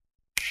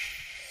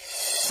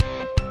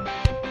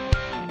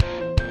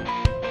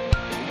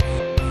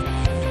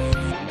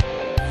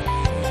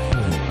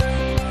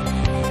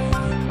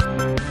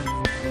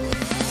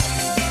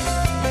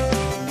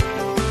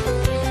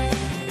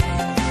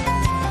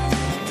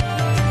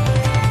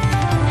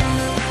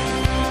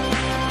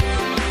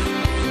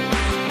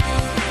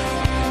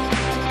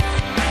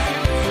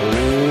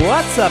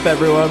What's up,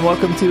 everyone?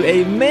 Welcome to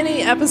a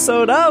mini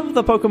episode of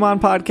the Pokemon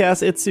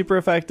Podcast. It's super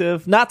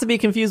effective. Not to be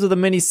confused with a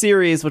mini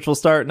series, which will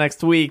start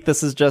next week.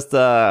 This is just,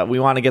 we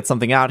want to get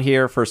something out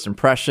here. First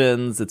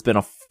impressions. It's been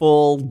a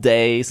full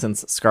day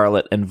since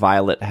Scarlet and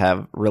Violet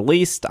have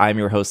released. I'm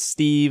your host,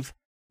 Steve.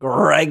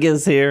 Greg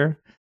is here.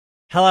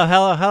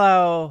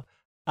 Hello.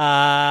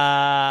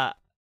 I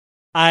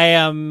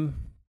am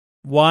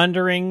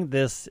wandering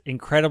this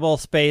incredible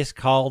space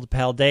called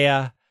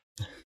Paldea.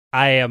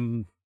 I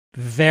am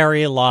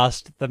very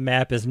lost. The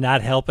map is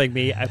not helping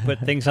me. I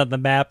put things on the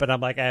map and I'm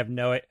like, I have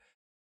no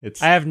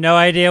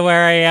idea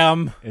where I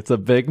am. It's a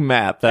big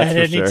map, that's at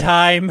for any sure.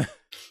 time.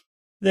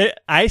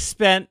 I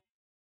spent,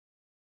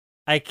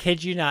 I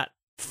kid you not,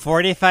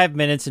 45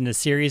 minutes in a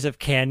series of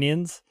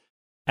canyons,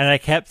 and I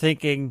kept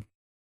thinking,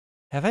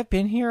 have I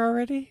been here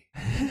already?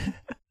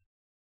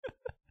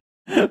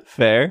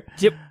 Fair.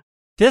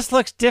 This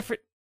looks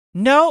different.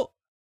 No,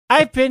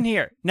 I've been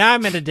here. Now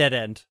I'm at a dead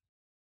end.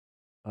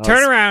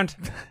 Turn around.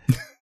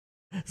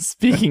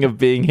 Speaking of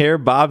being here,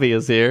 Bobby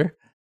is here.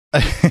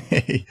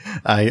 I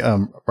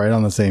am right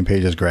on the same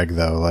page as Greg,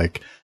 though.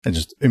 Like, I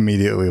just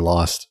immediately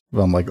lost.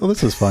 I'm like, oh,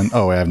 this is fun.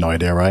 Oh, I have no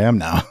idea where I am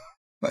now.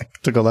 Like,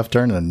 took a left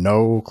turn and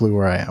no clue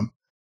where I am.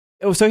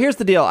 Oh, so here's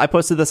the deal. I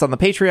posted this on the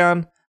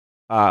Patreon,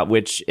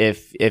 which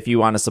if you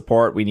want to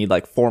support, we need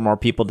like 4 more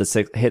people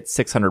to hit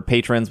 600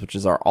 patrons, which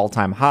is our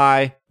all-time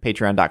high.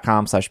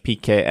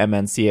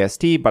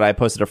 Patreon.com/PKMNCAST. But I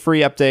posted a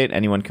free update.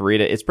 Anyone can read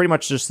it. It's pretty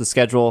much just the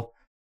schedule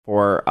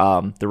for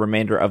the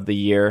remainder of the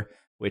year,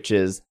 which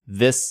is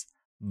this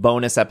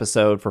bonus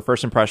episode for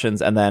First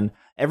Impressions. And then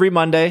every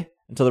Monday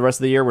until the rest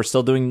of the year, we're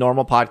still doing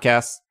normal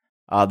podcasts.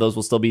 Those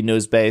will still be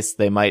news-based.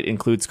 They might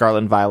include Scarlet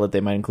and Violet.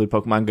 They might include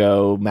Pokemon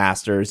Go,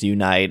 Masters,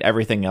 Unite,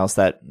 everything else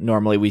that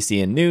normally we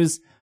see in news.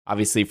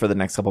 Obviously, for the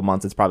next couple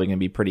months, it's probably going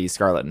to be pretty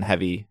Scarlet and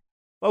heavy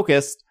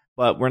focused.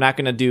 But we're not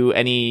going to do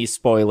any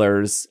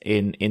spoilers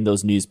in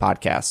those news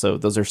podcasts. So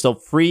those are still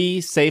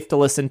free, safe to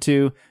listen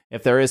to.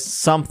 If there is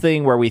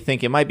something where we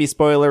think it might be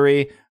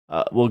spoilery,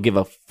 we'll give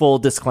a full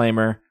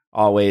disclaimer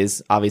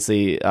always.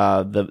 Obviously,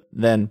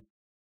 then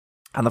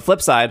on the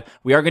flip side,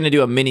 we are going to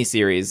do a mini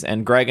series.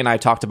 And Greg and I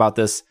talked about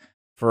this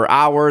for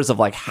hours of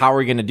like, how are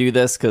we going to do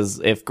this?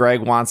 Because if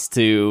Greg wants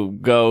to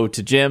go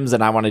to gyms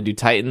and I want to do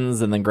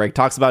Titans, and then Greg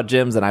talks about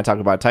gyms and I talk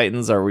about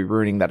Titans, are we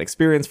ruining that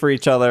experience for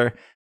each other?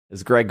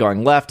 Is Greg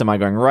going left? Am I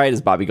going right?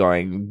 Is Bobby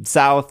going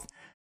south?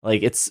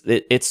 Like, it's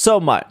so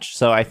much.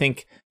 So I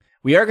think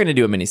we are going to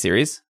do a mini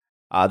series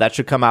that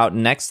should come out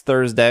next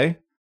Thursday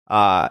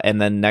and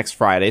then next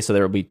Friday. So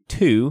there will be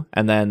 2,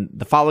 and then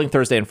the following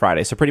Thursday and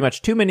Friday. So pretty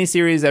much 2 mini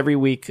series every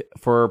week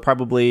for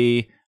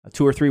probably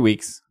 2 or 3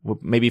 weeks,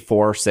 maybe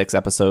 4 or 6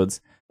 episodes.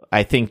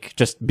 I think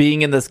just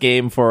being in this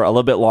game for a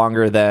little bit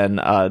longer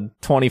than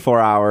 24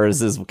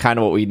 hours is kind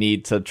of what we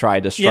need to try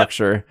to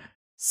structure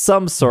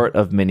some sort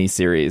of mini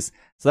series.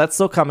 So that's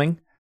still coming.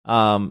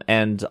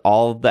 And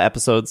all the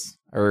episodes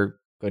are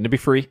going to be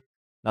free.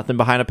 Nothing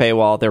behind a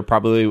paywall. There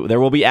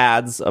will be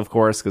ads, of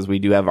course, because we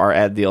do have our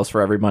ad deals for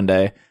every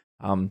Monday.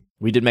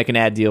 We did make an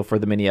ad deal for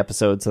the mini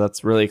episode, so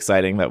that's really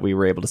exciting that we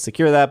were able to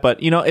secure that. But,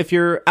 if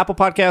you're Apple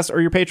Podcasts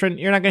or your patron,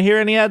 you're not going to hear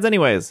any ads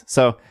anyways.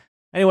 So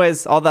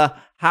anyways, all the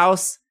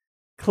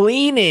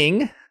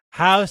housekeeping.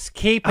 I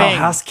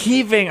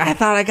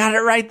thought I got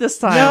it right this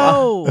time.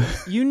 No,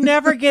 you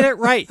never get it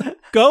right.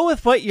 Go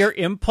with what your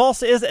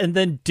impulse is and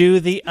then do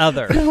the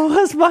other. That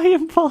was my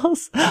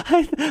impulse.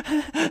 I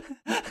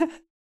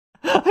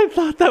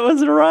thought that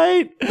was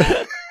right.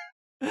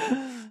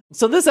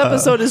 So this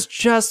episode is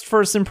just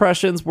first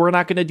impressions. We're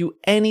not going to do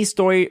any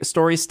story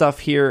stuff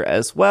here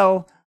as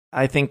well.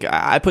 I think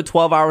I put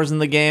 12 hours in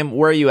the game.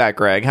 Where are you at,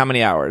 Greg? How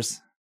many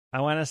hours?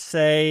 I want to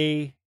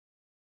say,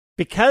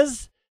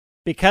 because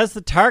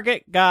the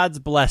target gods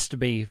blessed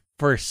me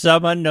for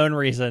some unknown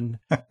reason,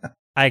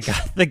 I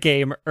got the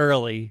game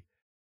early.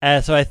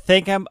 So I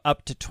think I'm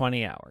up to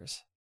 20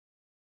 hours.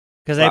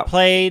 Because I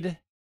played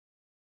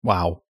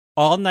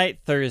all night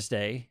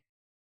Thursday,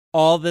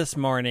 all this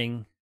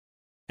morning,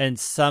 and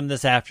some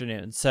this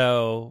afternoon.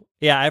 So,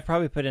 yeah, I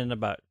probably put in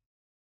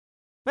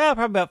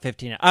probably about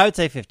 15. I would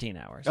say 15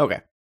 hours.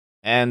 Okay.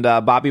 And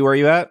Bobby, where are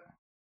you at?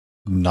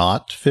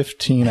 Not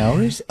 15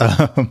 hours.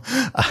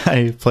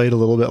 I played a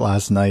little bit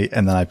last night,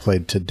 and then I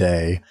played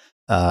today.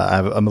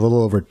 I'm a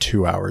little over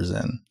 2 hours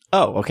in.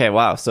 Oh, okay.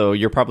 Wow. So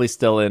you're probably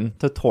still in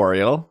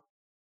tutorial.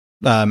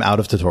 I'm out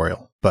of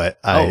tutorial, but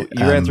you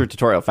ran through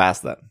tutorial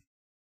fast then.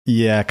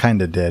 Yeah,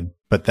 kind of did,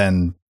 but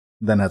then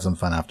had some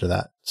fun after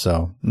that.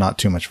 So not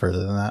too much further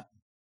than that.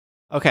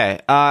 Okay.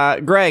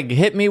 Greg,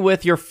 hit me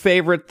with your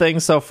favorite thing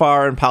so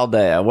far in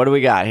Paldea. What do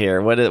we got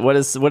here? What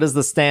is the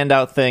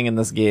standout thing in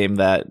this game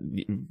that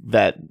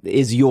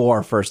is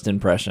your first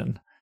impression?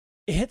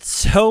 It's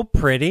so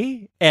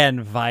pretty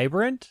and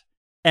vibrant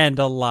and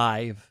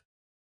alive.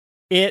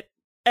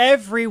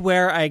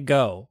 Everywhere I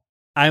go,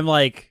 I'm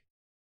like,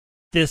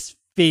 this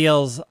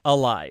feels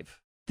alive.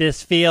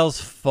 This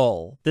feels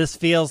full. This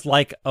feels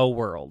like a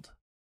world.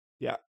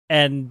 Yeah.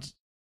 And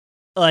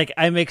like,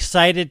 I'm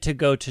excited to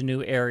go to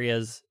new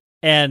areas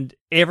And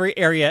every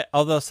area,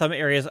 although some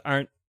areas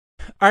aren't,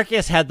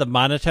 Arceus had the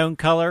monotone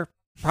color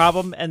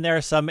problem, and there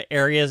are some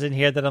areas in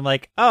here that I'm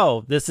like,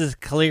 oh, this is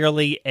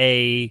clearly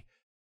a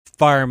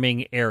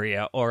farming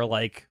area, or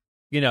like,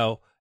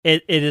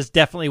 it is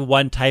definitely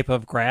one type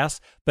of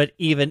grass, but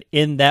even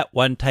in that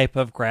one type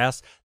of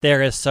grass,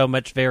 there is so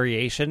much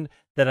variation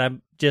that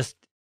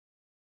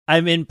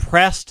I'm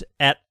impressed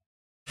at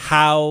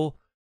how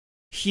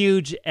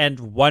huge and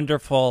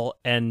wonderful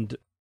and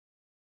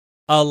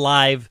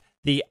alive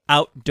the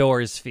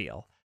outdoors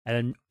feel. And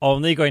I'm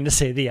only going to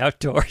say the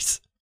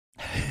outdoors.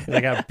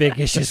 I got big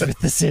issues with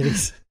the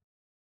cities.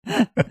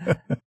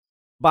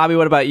 Bobby,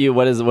 what about you?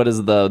 What is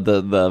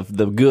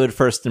the good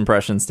first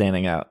impression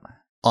standing out?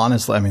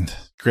 Honestly, I mean,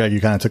 Greg, you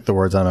kind of took the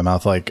words out of my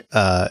mouth. Like,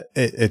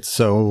 it's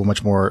so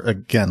much more,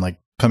 again, like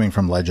coming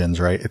from Legends,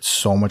 right? It's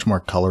so much more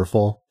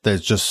colorful.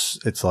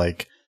 It's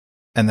like,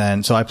 and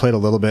then, so I played a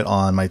little bit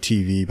on my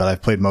TV, but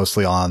I've played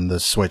mostly on the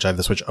Switch. I have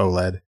the Switch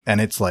OLED, and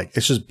it's like,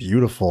 it's just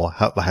beautiful.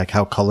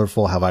 How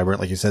colorful, how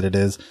vibrant, like you said, it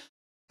is.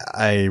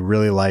 I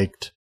really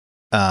liked,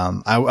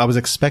 I was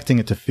expecting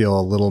it to feel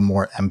a little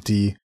more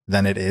empty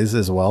than it is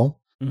as well.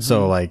 Mm-hmm.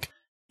 So like,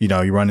 you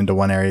run into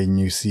one area and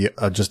you see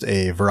just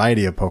a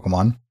variety of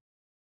Pokemon,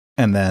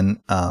 and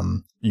then,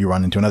 you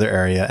run into another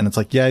area and it's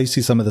like, yeah, you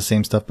see some of the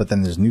same stuff, but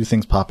then there's new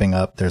things popping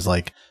up. There's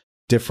like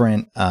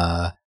different,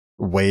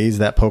 ways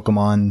that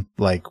Pokemon,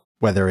 like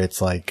whether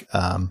it's like,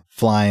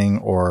 flying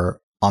or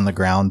on the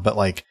ground, but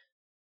like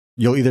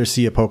you'll either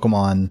see a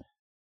Pokemon,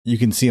 you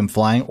can see him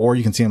flying, or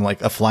you can see him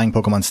like a flying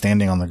Pokemon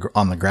standing on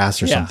the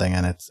grass or something.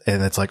 And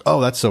it's like,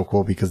 oh, that's so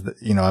cool, because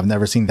I've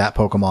never seen that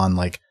Pokemon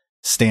like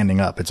standing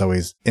up. It's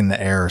always in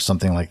the air or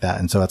something like that.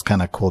 And so that's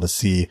kind of cool to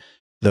see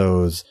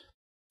those,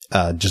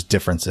 just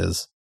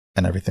differences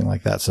and everything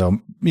like that. So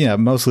yeah,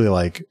 mostly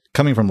like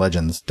coming from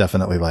Legends,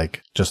 definitely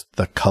like just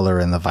the color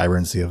and the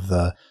vibrancy of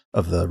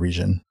the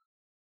region.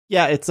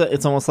 Yeah,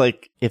 it's almost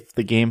like if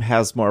the game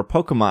has more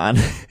Pokemon,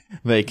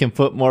 they can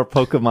put more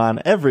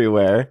Pokemon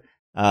everywhere.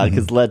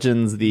 Because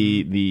Legends,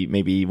 the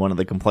maybe one of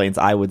the complaints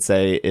I would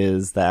say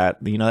is that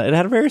it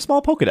had a very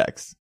small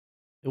Pokedex.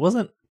 It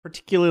wasn't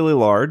particularly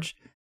large.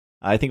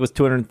 I think it was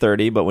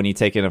 230, but when you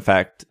take in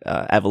effect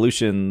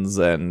evolutions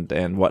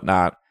and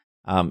whatnot,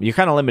 you're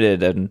kind of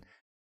limited. And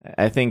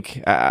I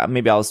think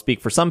maybe I'll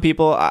speak for some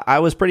people. I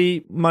was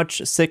pretty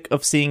much sick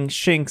of seeing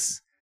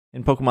Shinx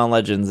in Pokemon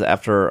Legends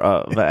after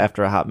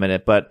a hot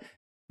minute. But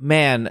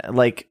man,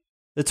 like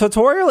the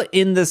tutorial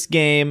in this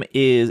game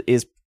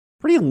is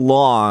pretty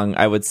long,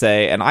 I would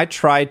say. And I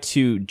tried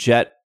to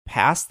jet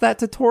past that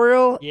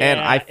tutorial, and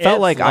I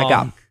felt like long. I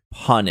got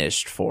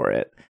punished for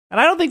it. And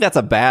I don't think that's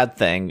a bad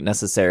thing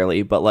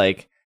necessarily, but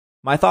like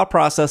my thought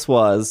process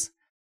was,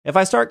 if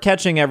I start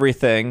catching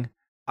everything,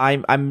 I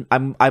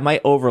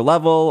might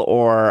overlevel,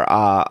 or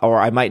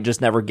I might just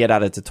never get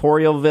out of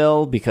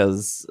Tutorialville,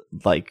 because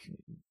like,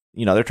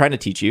 they're trying to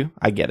teach you.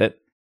 I get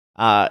it.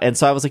 And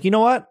so I was like, you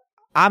know what?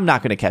 I'm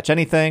not going to catch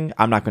anything.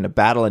 I'm not going to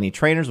battle any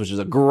trainers, which is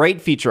a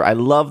great feature. I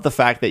love the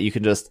fact that you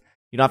don't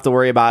have to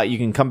worry about it. You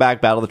can come back,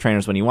 battle the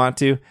trainers when you want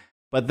to.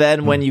 But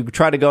then when you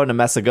try to go into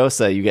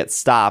Mesagosa, you get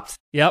stopped.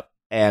 Yep.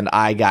 And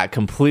I got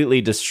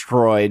completely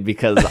destroyed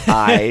because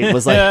I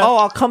was like, oh,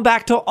 I'll come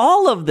back to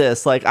all of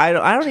this. Like, I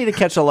don't need to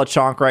catch a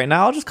Lechonk right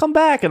now. I'll just come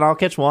back and I'll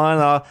catch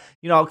one.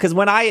 Because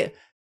when I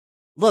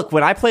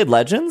played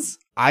Legends,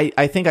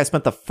 I think I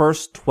spent the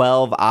first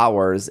 12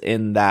 hours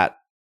in that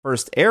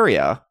first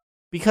area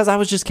because I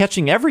was just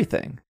catching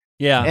everything.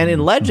 Yeah. And in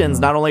Legends,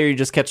 not only are you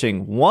just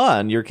catching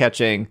one, you're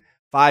catching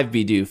 5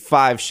 Bidoof,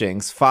 5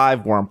 Shinx,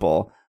 5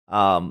 Wurmple.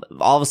 All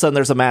of a sudden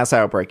there's a mass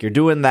outbreak. You're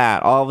doing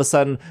that. All of a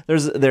sudden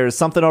there's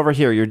something over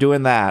here. You're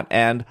doing that.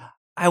 And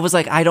I was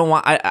like, I don't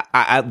want,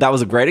 I that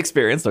was a great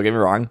experience. Don't get me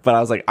wrong. But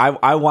I was like,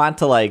 I want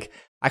to like,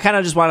 I kind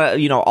of just want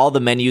to, all the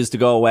menus to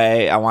go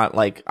away. I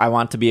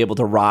want to be able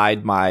to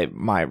ride my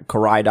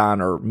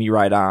Koraidon or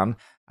Miraidon.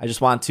 I just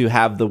want to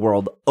have the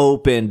world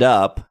opened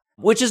up,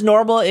 which is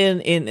normal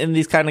in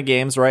these kind of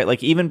games, right?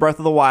 Like even Breath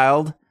of the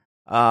Wild,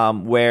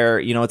 where,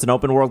 it's an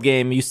open world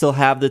game, you still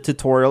have the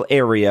tutorial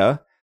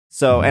area.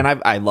 So, and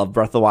I love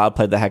Breath of the Wild,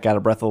 played the heck out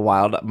of Breath of the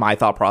Wild. My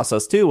thought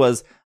process too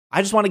was,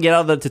 I just want to get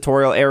out of the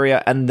tutorial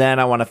area and then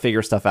I want to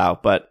figure stuff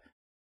out. But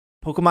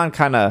Pokemon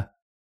kind of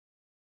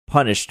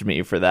punished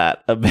me for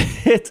that a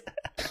bit.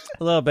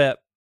 A little bit.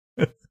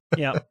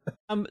 Yeah.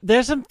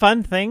 There's some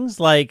fun things,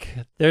 like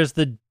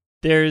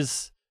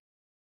there's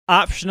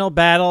optional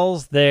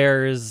battles.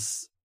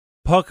 There's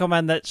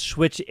Pokemon that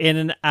switch in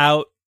and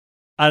out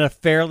on a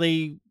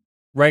fairly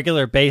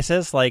regular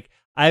basis. Like,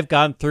 I've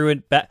gone through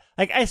and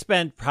like I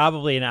spent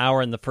probably an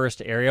hour in the first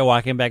area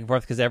walking back and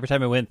forth, because every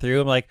time I went through,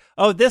 I'm like,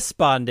 oh, this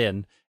spawned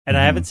in and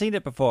I haven't seen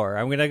it before.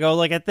 I'm going to go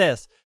look at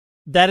this.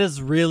 That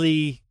is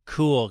really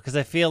cool, because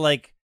I feel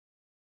like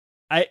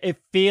it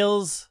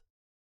feels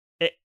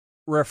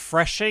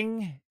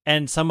refreshing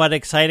and somewhat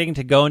exciting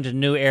to go into a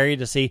new area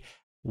to see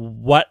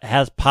what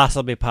has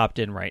possibly popped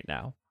in right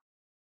now.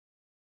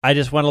 I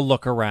just want to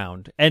look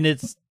around, and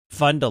it's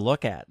fun to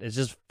look at. It's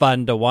just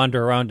fun to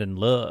wander around and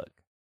look.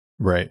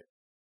 Right.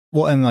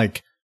 Well, and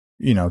like,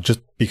 just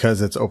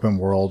because it's open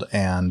world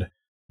and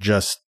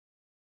just,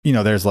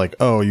 there's like,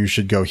 oh, you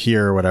should go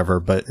here or whatever,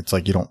 but it's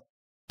like you don't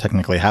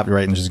technically have to,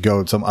 right? And just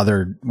go some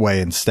other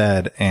way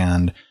instead.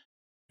 And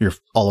you're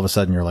all of a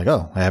sudden you're like,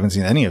 oh, I haven't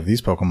seen any of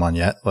these Pokemon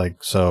yet.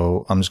 Like,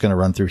 so I'm just going to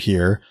run through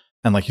here.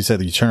 And like you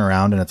said, you turn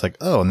around and it's like,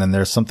 oh, and then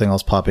there's something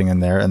else popping in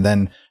there. And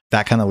then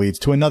that kind of leads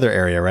to another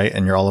area, right?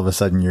 And you're all of a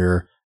sudden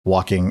you're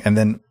walking. And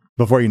then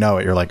before you know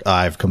it, you're like,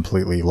 I've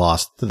completely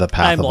lost the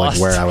path of like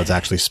where I was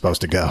actually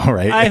supposed to go,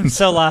 right? I'm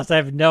so lost. I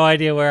have no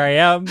idea where I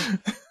am.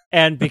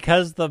 And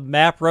because the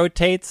map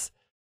rotates,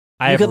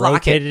 I've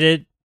rotated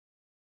it.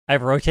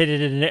 I've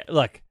rotated it.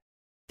 Look,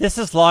 this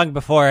is long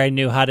before I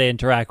knew how to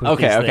interact with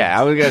these things. Okay.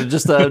 I was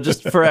gonna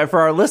just for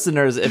our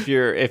listeners,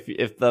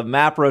 if the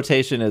map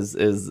rotation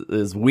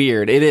is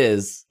weird, it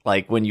is.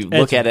 Like when you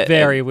look at it,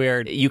 very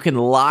weird. You can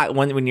lock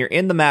when you're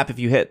in the map. If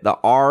you hit the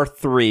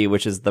R3,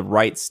 which is the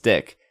right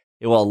stick,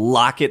 it will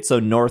lock it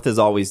so north is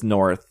always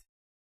north,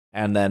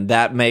 and then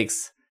that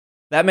makes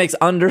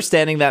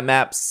understanding that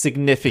map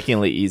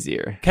significantly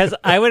easier. Because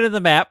I went in the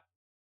map,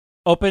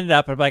 opened it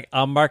up, and I'm like,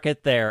 I'll mark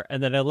it there.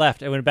 And then I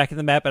left. I went back in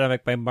the map, and I'm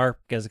like, my mark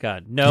is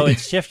gone. No,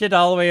 it's shifted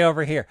all the way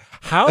over here.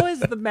 How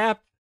is the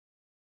map?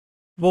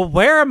 Well,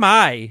 where am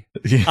I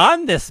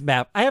on this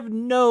map? I have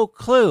no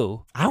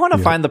clue. I want to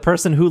find the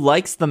person who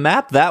likes the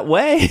map that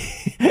way.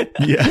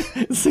 Yeah.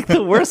 It's like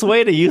the worst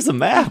way to use a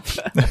map.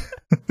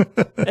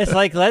 It's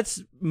like,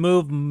 let's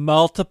move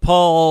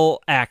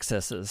multiple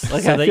axes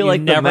Like, so I that feel you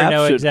like the never map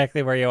know should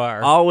exactly where you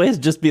are. Always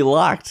just be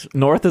locked.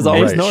 North is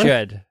always It north.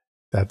 should.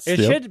 It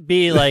should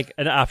be like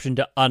an option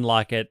to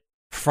unlock it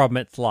from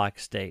its lock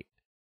state.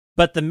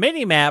 But the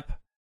mini map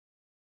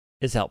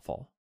is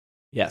helpful.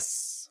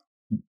 Yes.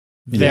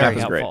 Very Yeah,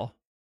 helpful.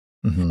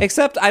 Mm-hmm.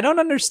 Except I don't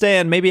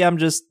understand. Maybe I'm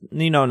just,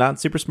 not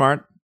super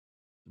smart.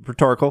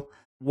 Rhetorical.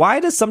 Why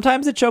does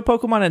sometimes it show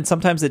Pokemon and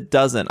sometimes it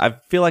doesn't? I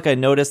feel like I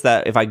noticed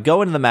that if I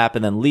go into the map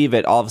and then leave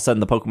it, all of a sudden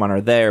the Pokemon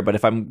are there. But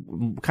if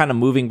I'm kind of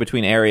moving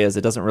between areas,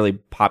 it doesn't really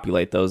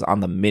populate those on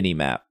the mini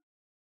map.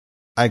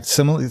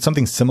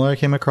 Something similar I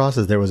came across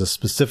is there was a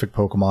specific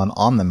Pokemon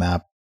on the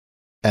map,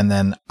 and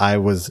then I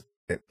was,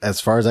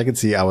 as far as I could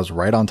see, I was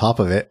right on top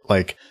of it.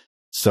 Like,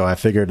 so I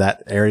figured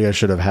that area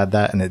should have had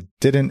that, and it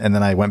didn't. And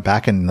then I went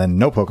back, and then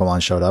no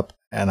Pokemon showed up,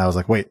 and I was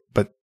like, wait,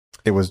 but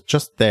it was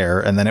just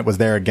there, and then it was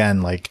there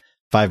again, like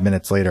 5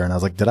 minutes later, and I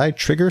was like, did I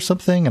trigger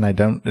something and I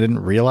didn't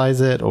realize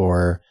it,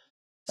 or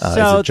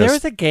so there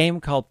was a game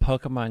called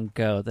Pokemon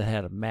Go that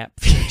had a map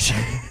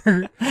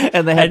feature,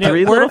 and they had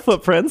three little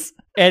footprints,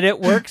 and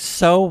it worked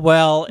so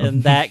well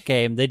in that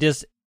game. They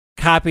just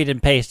copied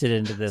and pasted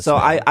into this. So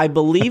I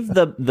believe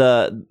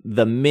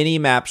the mini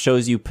map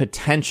shows you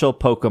potential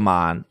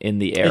Pokemon in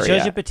the area. It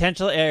shows you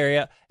potential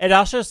area. It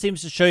also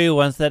seems to show you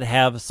ones that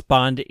have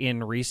spawned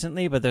in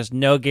recently, but there's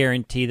no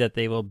guarantee that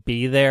they will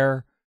be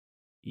there.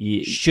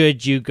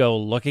 Should you go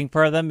looking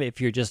for them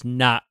if you're just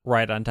not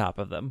right on top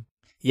of them?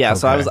 Yeah, okay.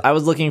 So I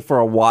was looking for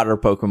a water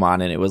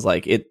Pokemon, and it was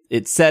like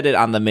it said it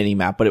on the mini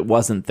map, but it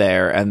wasn't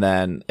there, and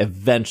then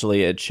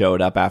eventually it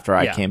showed up after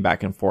I came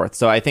back and forth.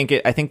 So I think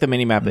the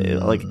mini map,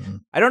 like,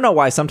 I don't know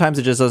why sometimes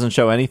it just doesn't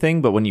show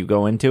anything, but when you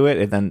go into it,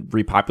 it then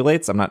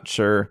repopulates. I'm not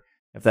sure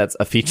if that's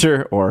a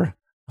feature or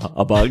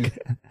a bug,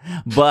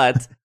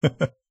 but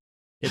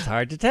it's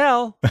hard to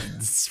tell.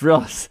 It's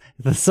real.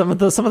 Some of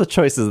the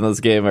choices in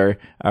this game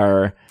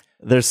are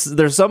there's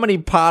so many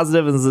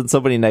positives and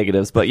so many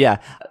negatives, but yeah.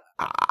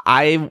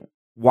 I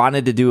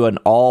wanted to do an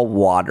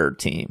all-water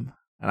team,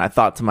 and I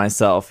thought to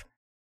myself,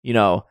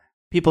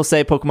 people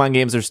say Pokemon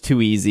games are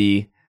too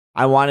easy.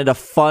 I wanted a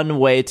fun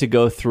way to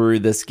go through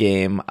this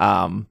game,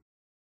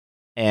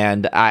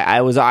 and I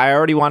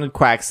already wanted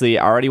Quaxly,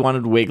 I already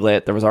wanted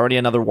Wiglet, there was already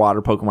another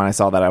water Pokemon I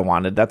saw that I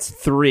wanted. That's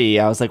 3.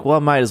 I was like, well, I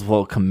might as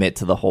well commit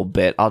to the whole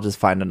bit. I'll just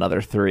find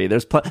another 3.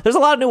 There's a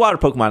lot of new water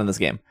Pokemon in this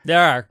game.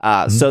 There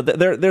are. So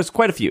there's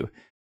quite a few.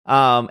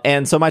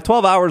 And so my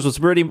 12 hours was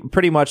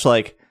pretty much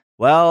like,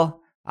 well,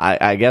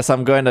 I guess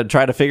I'm going to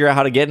try to figure out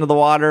how to get into the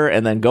water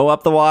and then go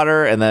up the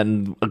water and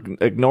then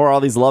ignore all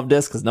these love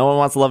discs because no one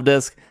wants a love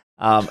disc.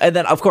 And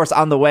then, of course,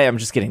 on the way, I'm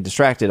just getting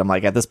distracted. I'm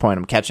like, at this point,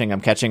 I'm catching.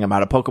 I'm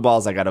out of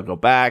Pokeballs. I got to go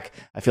back.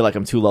 I feel like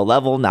I'm too low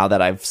level now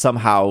that I've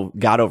somehow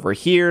got over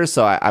here.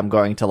 So I'm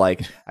going to,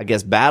 like, I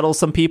guess, battle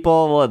some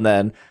people. And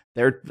then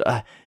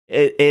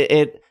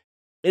it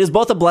is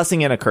both a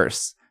blessing and a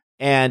curse.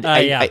 And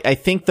I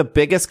think the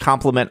biggest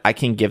compliment I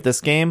can give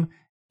this game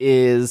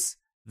is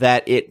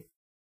that it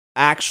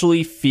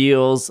actually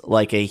feels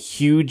like a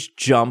huge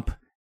jump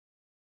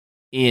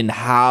in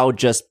how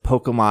just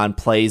Pokemon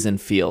plays and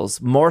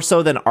feels, more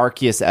so than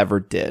Arceus ever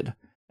did.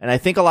 And I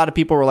think a lot of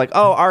people were like,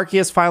 oh,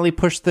 Arceus finally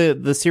pushed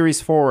the series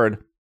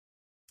forward.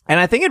 And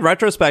I think in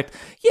retrospect,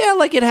 yeah,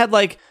 like it had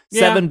like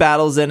 7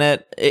 battles in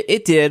it.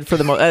 It did for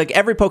the most, like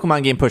every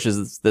Pokemon game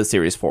pushes the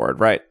series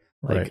forward, right?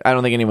 Like, right. I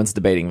don't think anyone's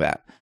debating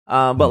that.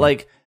 But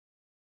like,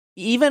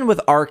 even with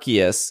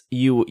Arceus,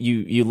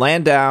 you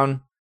land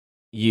down,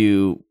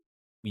 you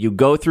you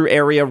go through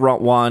area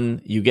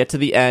 1, you get to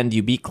the end,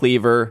 you beat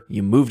Cleaver,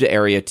 you move to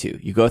area 2.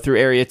 You go through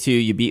area 2,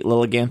 you beat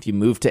Lilliganth, you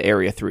move to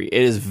area 3.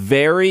 It is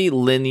very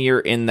linear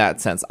in that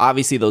sense.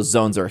 Obviously, those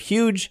zones are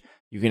huge.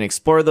 You can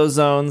explore those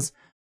zones,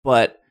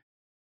 but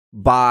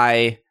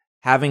by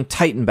having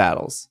Titan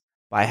battles,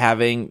 by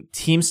having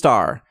Team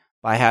Star,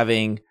 by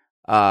having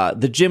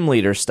the gym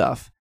leader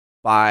stuff,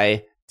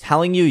 by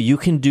telling you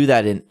can do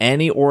that in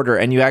any order,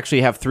 and you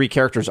actually have 3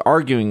 characters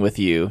arguing with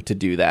you to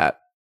do that,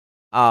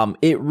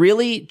 it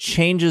really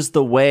changes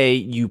the way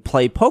you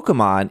play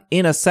Pokemon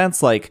in a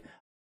sense. Like,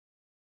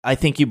 I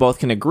think you both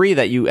can agree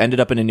that you ended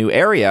up in a new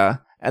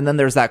area, and then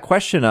there's that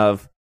question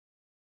of,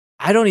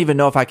 I don't even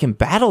know if I can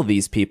battle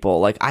these people.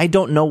 Like, I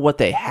don't know what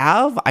they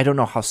have. I don't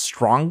know how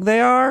strong they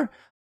are.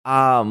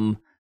 But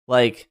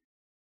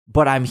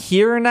I'm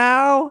here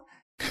now.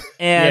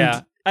 And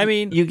yeah. I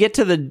mean, you get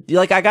to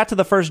I got to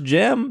the first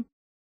gym,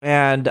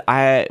 and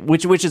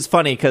which is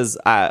funny because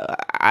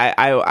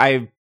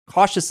I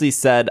cautiously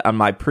said on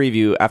my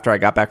preview after I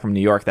got back from New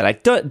York that I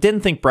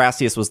didn't think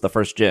Brassius was the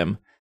first gym,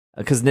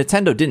 because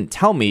Nintendo didn't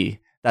tell me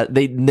that.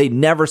 They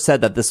never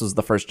said that this was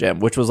the first gym,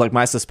 which was like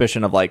my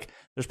suspicion of like,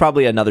 there's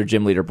probably another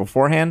gym leader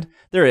beforehand.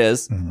 There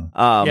is.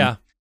 Yeah.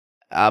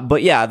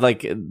 But yeah,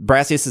 like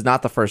Brassius is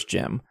not the first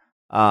gym.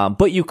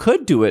 But you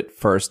could do it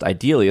first,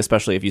 ideally,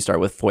 especially if you start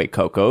with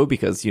Fuecoco,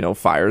 because,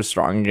 fire is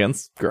strong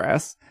against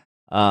grass.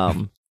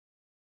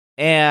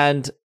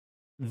 And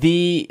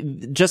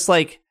just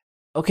like,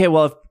 okay,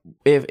 well,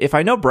 if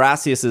I know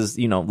Brassius is,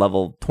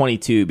 level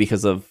 22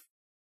 because of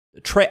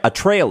a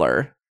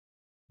trailer,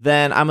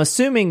 then I'm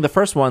assuming the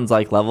first one's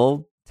like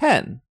level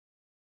 10.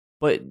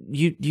 But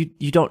you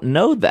don't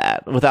know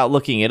that without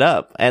looking it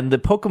up. And the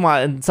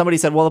Pokemon, and somebody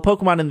said, well, the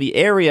Pokemon in the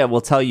area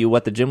will tell you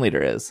what the gym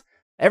leader is.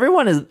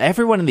 Everyone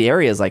in the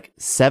area is like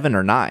 7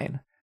 or 9.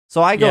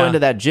 So I go into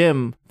that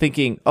gym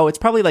thinking, oh, it's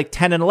probably like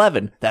 10 and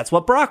 11. That's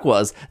what Brock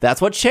was.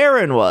 That's what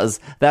Sharon was.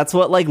 That's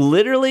what like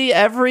literally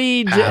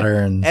every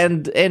patterns.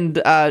 And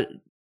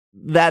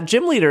that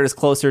gym leader is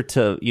closer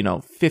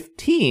to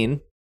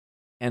 15.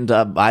 And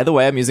by the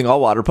way, I'm using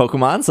all water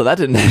Pokemon, so that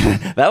didn't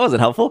that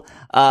wasn't helpful.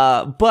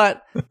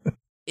 But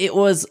it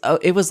was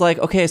like,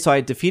 okay, so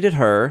I defeated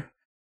her,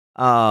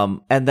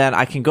 and then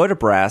I can go to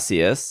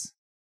Brassius,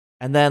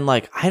 and then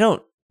like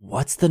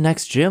what's the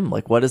next gym?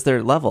 Like, what is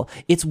their level?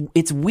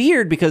 It's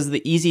weird because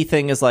the easy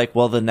thing is like,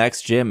 well, the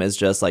next gym is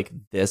just like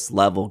this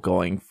level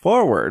going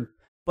forward.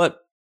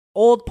 But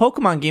old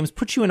Pokemon games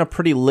put you in a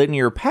pretty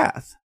linear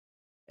path.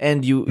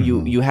 And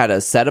you had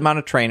a set amount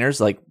of trainers,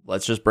 like,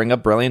 let's just bring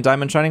up Brilliant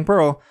Diamond Shining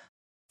Pearl,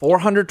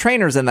 400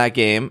 trainers in that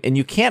game, and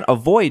you can't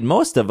avoid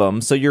most of them,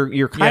 so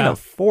you're kind of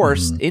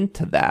forced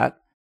into that.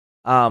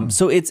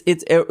 So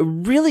it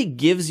really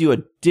gives you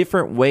a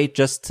different way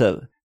just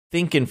to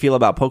think and feel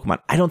about Pokemon.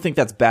 I don't think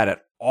that's bad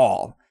at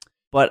all.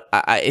 But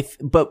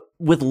but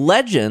with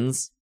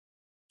Legends,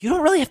 you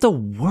don't really have to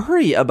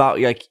worry about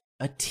like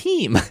a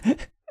team.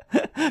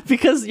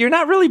 Because you're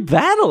not really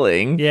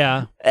battling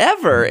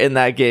ever in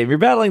that game. You're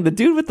battling the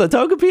dude with the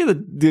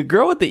Togepi, the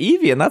girl with the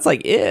Eevee, and that's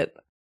like it.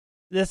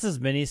 This is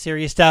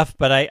miniseries stuff,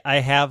 but I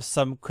have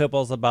some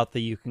quibbles about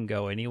the you can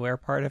go anywhere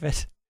part of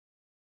it.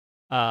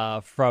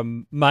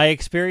 From my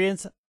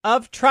experience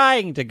of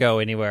trying to go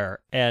anywhere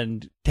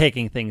and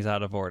taking things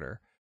out of order.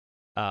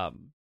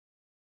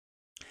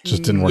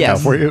 Just didn't work out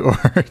for you,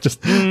 or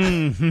just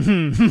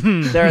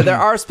there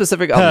are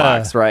specific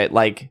unlocks, right?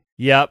 Like,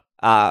 yep.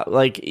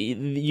 Like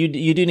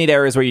you do need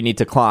areas where you need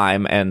to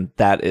climb, and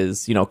that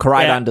is,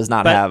 Koraidon does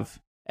not have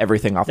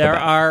everything off the bat.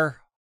 There are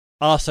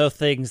also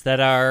things that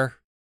are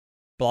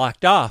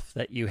blocked off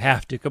that you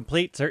have to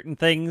complete certain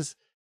things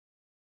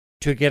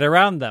to get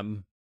around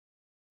them,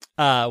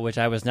 which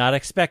I was not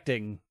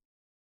expecting.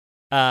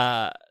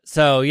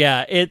 So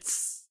yeah,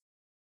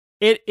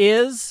 it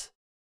is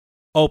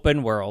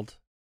open world,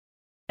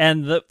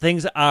 and the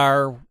things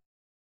are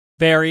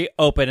very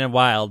open and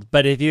wild.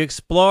 But if you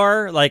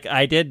explore like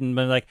I did, and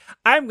I'm like,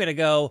 I'm going to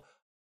go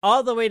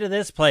all the way to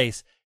this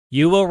place,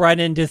 you will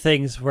run into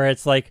things where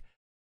it's like,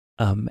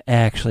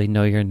 actually,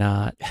 no, you're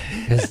not.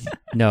 Because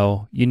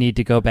no, you need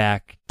to go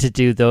back to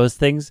do those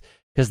things,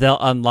 because they'll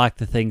unlock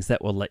the things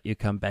that will let you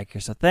come back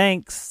here. So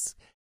thanks.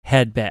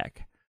 Head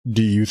back.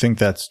 Do you think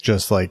that's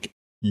just like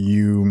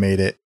you made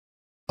it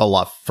a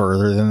lot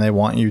further than they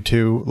want you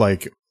to?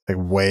 Like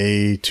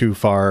way too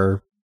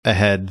far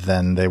ahead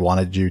than they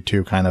wanted you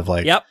to, kind of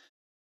like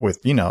with,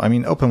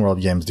 open world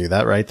games do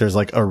that, right? There's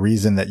like a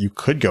reason that you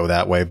could go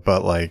that way,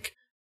 but like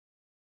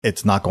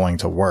it's not going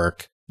to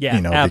work.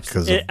 Yeah,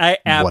 because of I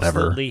whatever.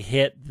 absolutely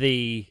hit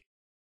the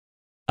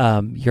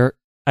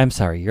I'm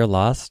sorry, you're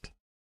lost.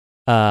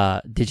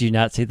 Did you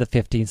not see the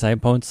 15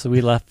 signposts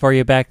we left for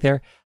you back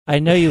there? I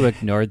know you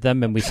ignored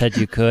them and we said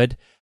you could.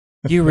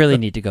 You really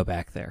need to go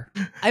back there.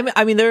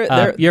 I mean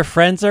they're your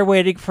friends are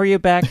waiting for you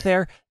back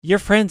there. Your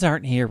friends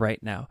aren't here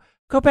right now.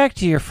 Go back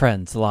to your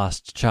friends,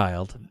 lost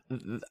child.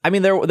 I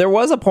mean, there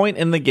was a point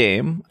in the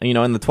game,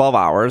 in the 12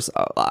 hours.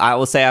 I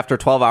will say after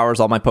 12 hours,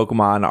 all my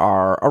Pokemon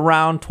are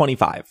around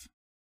 25.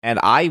 And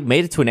I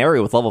made it to an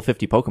area with level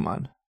 50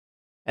 Pokemon.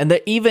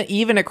 And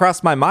even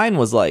across my mind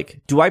was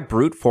like, do I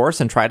brute force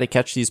and try to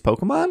catch these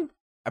Pokemon?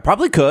 I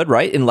probably could,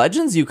 right? In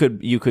Legends, you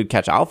could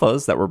catch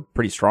alphas that were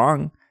pretty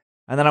strong.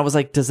 And then I was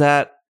like,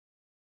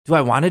 do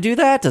I want to do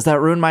that? Does that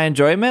ruin my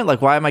enjoyment?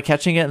 Like, why am I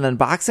catching it and then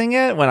boxing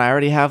it when I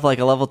already have like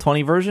a level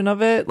 20 version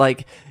of it?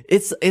 Like,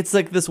 it's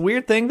like this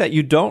weird thing that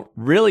you don't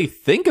really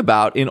think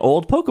about in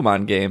old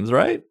Pokemon games,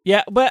 right?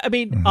 Yeah, but I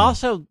mean,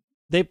 also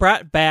they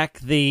brought back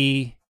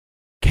the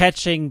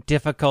catching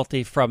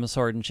difficulty from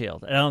Sword and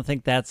Shield. And I don't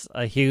think that's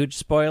a huge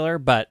spoiler,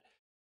 but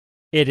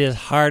it is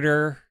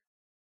harder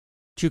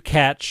to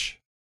catch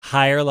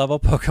higher level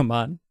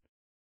Pokemon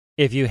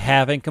if you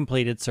haven't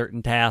completed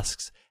certain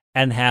tasks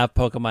and have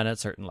Pokemon at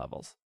certain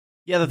levels.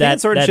 Yeah, the thing in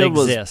Sword and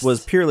Shield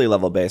was purely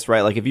level based,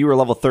 right? Like if you were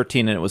level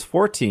 13 and it was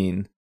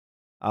 14,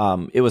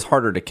 it was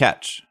harder to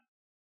catch.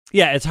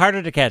 Yeah, it's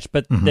harder to catch,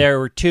 but there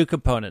were two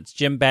components,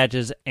 gym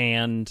badges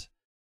and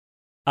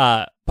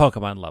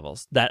Pokemon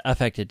levels that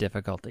affected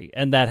difficulty,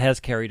 and that has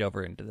carried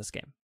over into this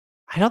game.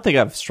 I don't think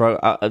I've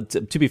struggled.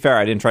 To be fair,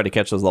 I didn't try to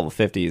catch those level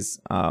 50s.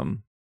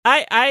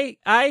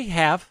 I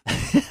have.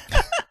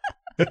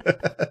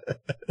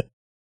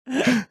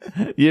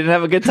 You didn't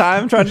have a good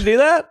time trying to do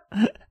that?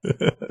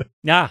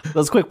 Nah.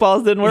 Those quick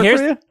balls didn't work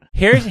for you?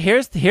 Here's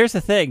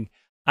the thing.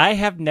 I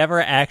have never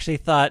actually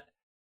thought,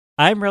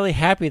 I'm really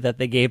happy that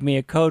they gave me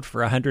a code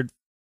for 100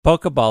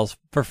 Pokeballs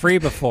for free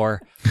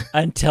before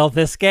until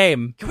this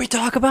game. Can we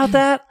talk about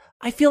that?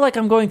 I feel like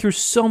I'm going through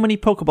so many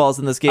Pokeballs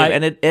in this game,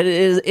 and it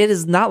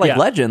is not like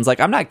Legends. Like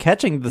I'm not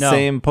catching the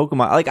same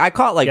Pokemon. Like I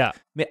caught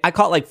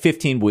like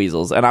 15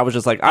 Weasels, and I was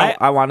just like,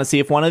 I want to see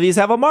if one of these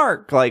have a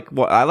mark. Like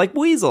I like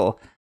Weasel,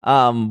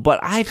 but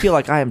I feel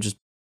like I am just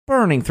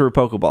burning through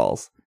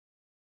Pokeballs.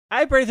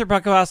 I burn through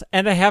Pokeballs,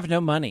 and I have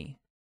no money.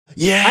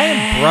 Yeah,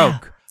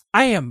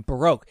 I am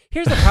broke.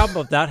 Here's the problem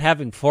with not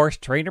having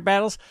forced trainer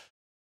battles.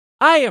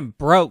 I am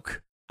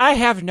broke. I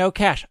have no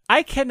cash.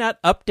 I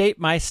cannot update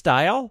my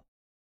style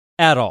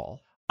at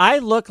all. I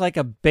look like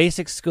a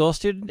basic school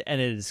student,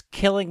 and it is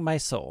killing my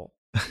soul.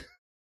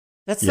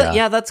 That's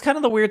kind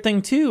of the weird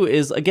thing too,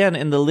 is again,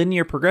 in the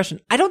linear progression,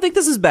 I don't think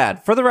this is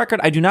bad. For the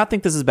record, I do not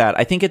think this is bad.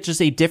 I think it's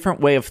just a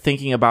different way of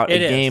thinking about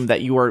game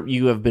that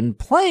you have been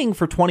playing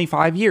for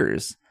 25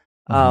 years.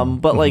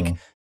 But like,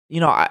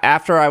 you know,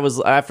 after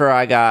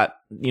I got,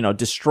 you know,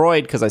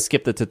 destroyed because I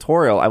skipped the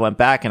tutorial, I went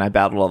back and I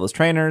battled all those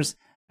trainers,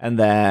 and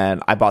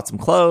then I bought some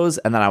clothes,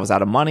 and then I was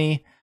out of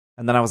money.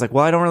 And then I was like,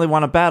 well, I don't really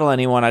want to battle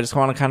anyone. I just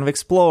want to kind of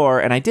explore.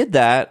 And I did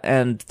that.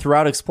 And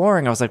throughout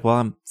exploring, I was like, well,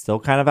 I'm still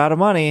kind of out of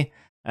money.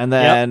 And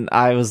then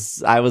I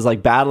was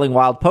like battling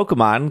wild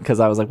Pokemon because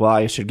I was like, well,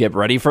 I should get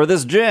ready for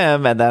this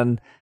gym. And then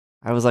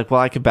I was like,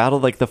 well, I could battle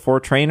like the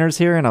 4 trainers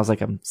here. And I was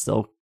like, I'm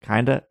still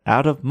kind of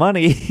out of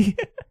money.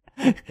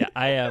 Yeah,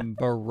 I am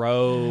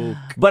broke.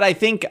 But I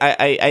think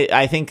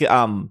I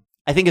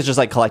think it's just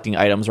like collecting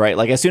items, right?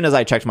 Like as soon as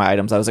I checked my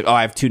items, I was like, oh,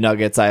 I have 2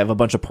 nuggets. I have a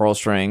bunch of pearl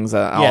strings.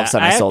 All of a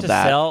sudden I sold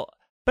that.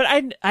 But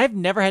I've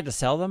never had to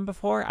sell them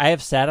before. I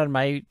have sat on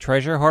my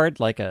treasure hoard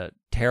like a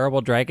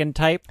terrible dragon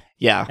type.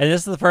 Yeah. And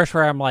this is the first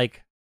where I'm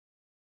like,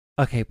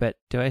 okay, but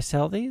do I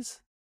sell these?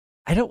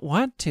 I don't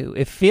want to.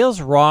 It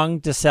feels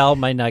wrong to sell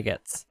my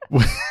nuggets.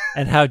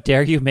 And how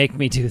dare you make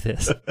me do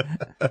this?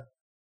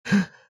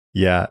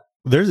 Yeah.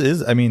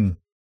 I mean,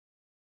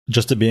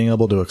 just to being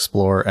able to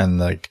explore and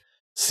like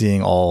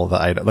seeing all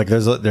the items, like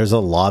there's a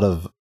lot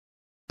of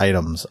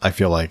items, I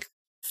feel like,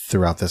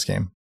 throughout this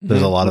game.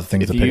 There's a lot of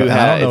things to pick up.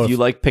 I don't know if you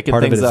like picking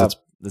things up,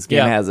 this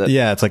game has it.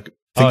 Yeah, it's like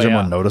things are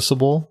more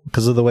noticeable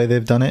because of the way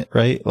they've done it,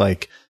 right?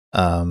 Like,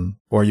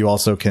 or you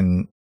also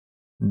can,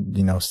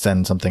 you know,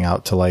 send something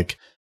out to like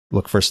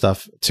look for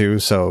stuff too.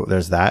 So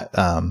there's that.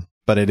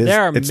 But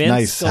it's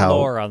nice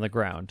galore on the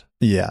ground.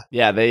 Yeah.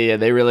 Yeah,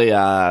 they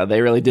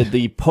really did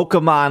the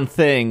Pokemon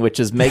thing, which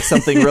is make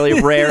something really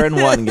rare in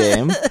one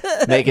game,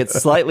 make it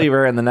slightly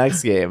rare in the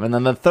next game, and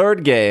then the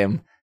third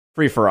game,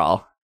 free for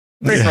all.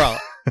 Free for all.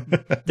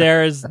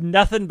 There's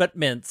nothing but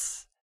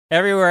mints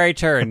everywhere I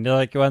turn. They're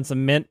like, you want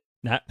some mint?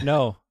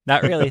 No,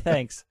 not really.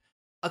 Thanks.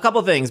 A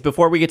couple things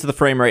before we get to the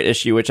frame rate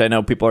issue, which I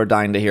know people are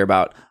dying to hear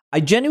about. I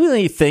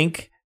genuinely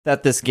think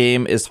that this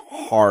game is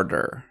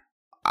harder.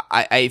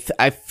 I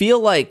feel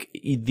like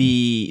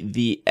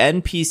the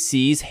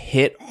NPCs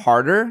hit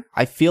harder.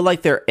 I feel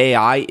like their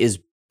AI is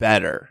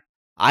better.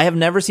 I have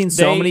never seen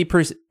so many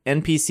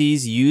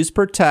NPCs use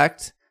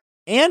protect,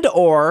 and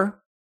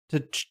or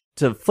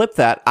to flip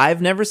that,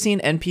 I've never seen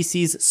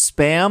NPCs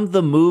spam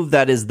the move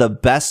that is the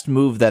best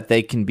move that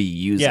they can be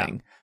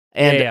using.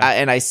 Yeah.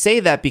 And I say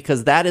that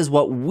because that is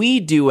what we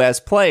do as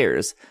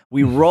players.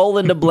 We roll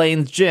into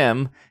Blaine's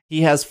gym.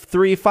 He has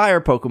 3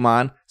 fire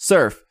Pokemon.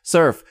 Surf,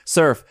 surf,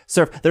 surf,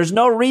 surf. There's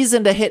no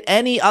reason to hit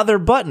any other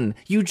button.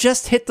 You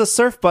just hit the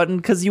surf button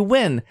because you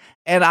win.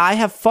 And I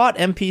have fought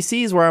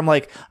NPCs where I'm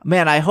like,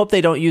 man, I hope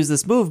they don't use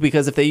this move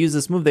because if they use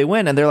this move, they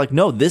win. And they're like,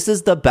 no, this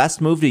is the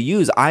best move to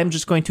use. I'm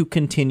just going to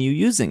continue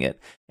using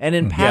it. And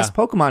in past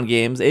Pokemon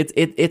games,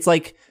 it's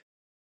like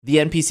the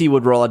NPC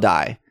would roll a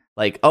die.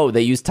 Like, oh,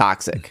 they use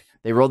Toxic.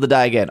 They rolled the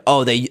die again.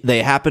 Oh,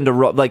 they happened to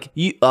roll. Like,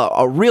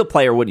 a real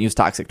player wouldn't use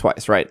Toxic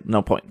twice, right?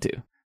 No point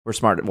to. We're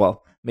smart.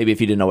 Well, maybe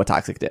if you didn't know what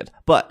Toxic did.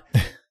 But,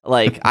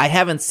 like, I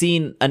haven't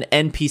seen an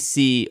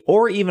NPC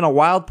or even a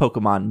wild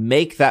Pokemon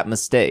make that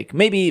mistake.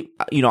 Maybe,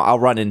 I'll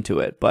run into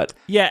it, but...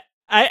 Yeah,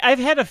 I've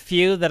had a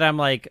few that I'm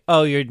like,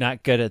 oh, you're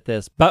not good at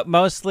this. But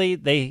mostly,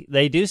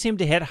 they do seem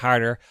to hit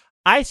harder.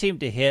 I seem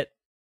to hit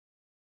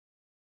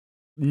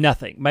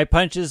nothing. My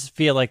punches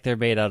feel like they're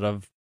made out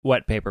of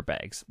wet paper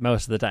bags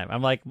most of the time.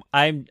 I'm like,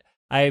 I'm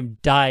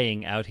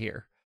dying out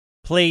here.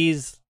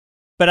 Please.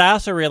 But I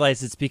also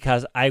realize it's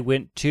because I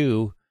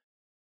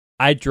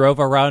drove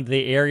around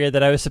the area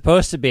that I was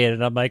supposed to be in,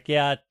 and I'm like,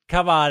 yeah,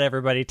 come on,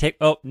 everybody.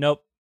 Oh,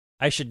 nope.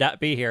 I should not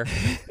be here.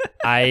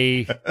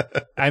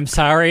 I'm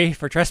sorry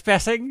for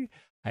trespassing.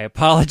 I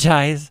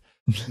apologize.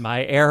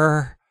 My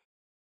error.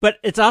 But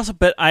it's also,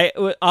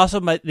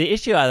 the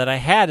issue that I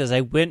had is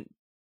I brute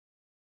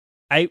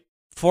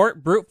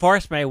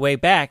forced my way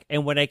back,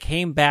 and when I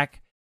came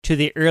back to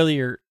the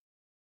earlier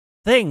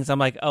things, I'm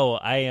like, oh,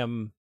 I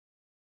am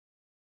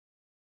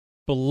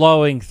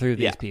blowing through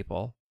these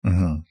people.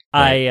 Mm-hmm. Right.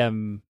 I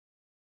am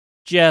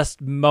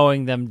just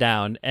mowing them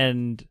down,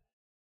 and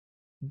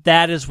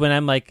that is when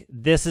I'm like,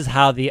 this is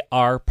how the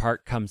R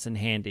part comes in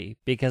handy,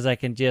 because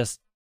I'm just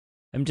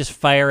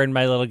firing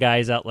my little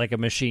guys out like a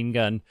machine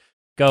gun.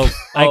 Go.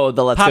 The Let's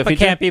Go Papa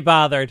feature? can't be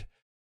bothered.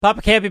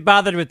 Papa can't be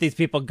bothered with these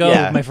people.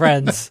 Go, my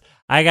friends.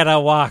 I gotta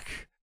walk.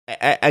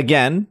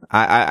 Again,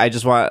 I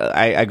just want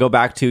I go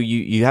back to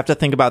you have to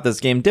think about this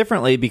game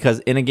differently, because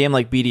in a game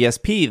like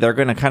BDSP, they're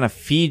going to kind of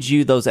feed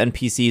you those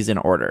NPCs in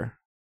order.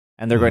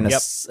 And they're going to,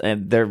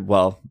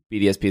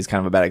 BDSP is kind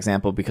of a bad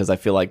example, because I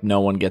feel like no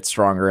one gets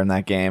stronger in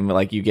that game.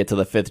 Like, you get to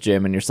the 5th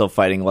gym and you're still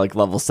fighting like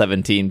level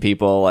 17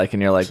 people, like,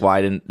 and you're like,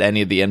 why didn't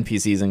any of the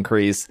NPCs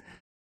increase?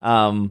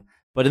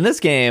 But in this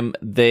game,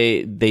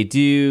 they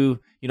do,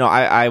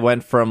 I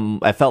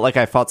felt like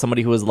I fought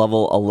somebody who was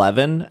level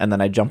 11, and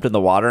then I jumped in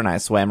the water and I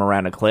swam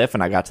around a cliff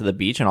and I got to the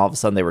beach, and all of a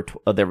sudden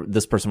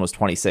this person was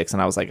 26,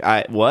 and I was like,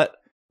 what?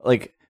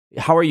 Like,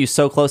 how are you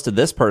so close to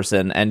this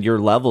person and your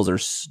levels are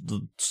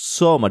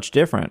so much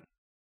different?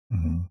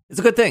 Mm-hmm. It's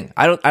a good thing.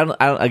 I don't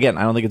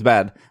think it's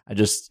bad. I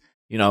just,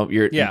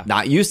 you're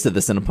not used to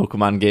this in a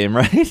Pokemon game,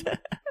 right?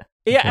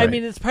 Yeah, Right. I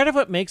mean, it's part of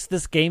what makes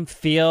this game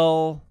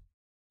feel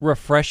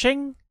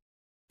refreshing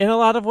in a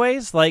lot of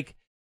ways. Like,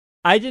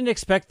 I didn't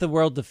expect the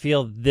world to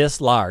feel this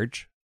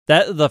large.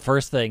 That's the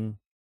first thing.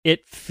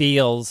 It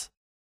feels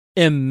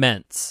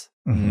immense.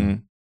 Mm-hmm.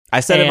 I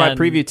said in my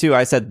preview too,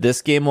 I said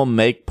this game will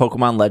make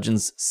Pokemon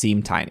Legends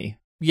seem tiny.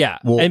 Yeah,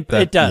 Well, and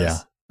it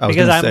does. Yeah.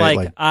 Because I'm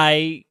like,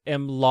 I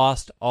am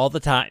lost all the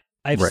time.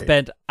 I've Right.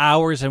 spent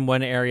hours in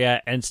one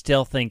area and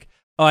still think,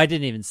 oh, I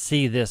didn't even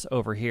see this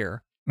over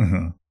here.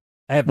 Mm-hmm.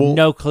 I have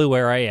no clue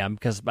where I am,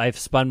 because I've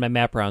spun my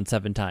map around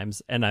 7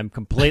 times and I'm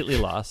completely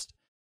lost.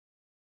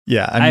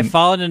 Yeah, I've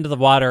fallen into the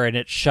water and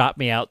it shot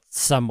me out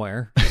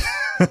somewhere.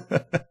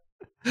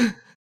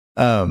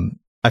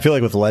 I feel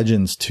like with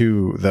Legends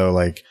too, though,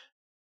 like,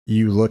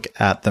 you look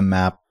at the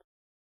map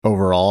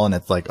overall and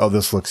it's like, oh,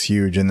 this looks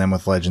huge. And then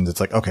with Legends,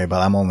 it's like, okay,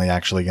 but I'm only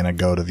actually going to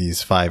go to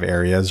these 5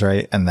 areas,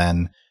 right? And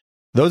then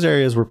those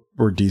areas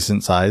were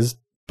decent sized,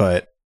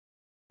 but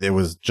it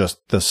was just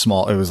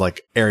it was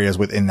like areas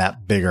within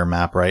that bigger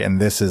map, right? And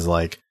this is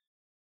like,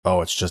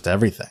 oh, it's just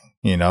everything,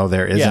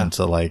 there isn't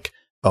a like,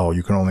 oh,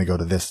 you can only go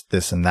to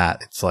this, and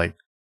that. It's like,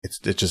 it's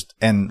just,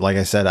 and like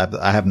I said,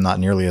 I have not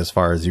nearly as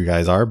far as you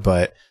guys are,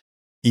 but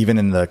even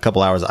in the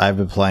couple hours I've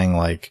been playing,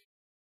 like,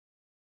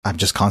 I'm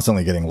just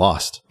constantly getting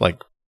lost.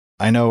 Like,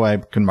 I know I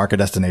can mark a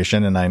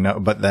destination and I know,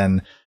 but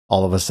then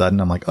all of a sudden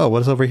I'm like, oh,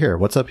 what's over here?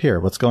 What's up here?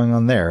 What's going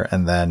on there?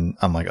 And then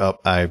I'm like, oh,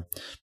 I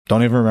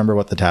don't even remember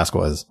what the task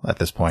was at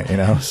this point,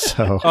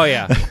 So, Oh,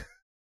 yeah.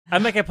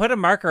 I'm like, I put a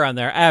marker on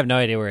there. I have no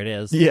idea where it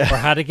is, or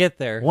how to get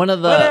there. One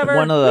of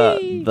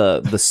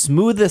the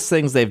smoothest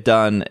things they've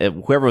done.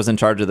 Whoever was in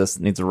charge of this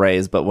needs a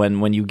raise. But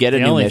when you get a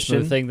new mission,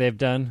 smooth thing they've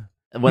done.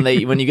 when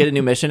you get a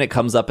new mission, it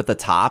comes up at the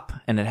top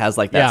and it has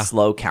like that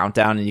slow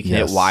countdown, and you can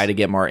hit Y to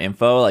get more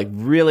info. Like,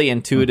 really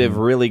intuitive,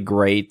 really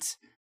great.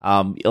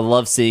 I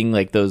love seeing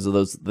like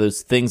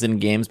those things in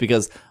games,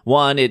 because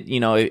one,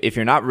 if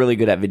you're not really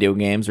good at video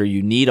games or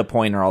you need a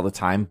pointer all the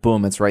time,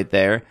 boom, it's right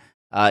there.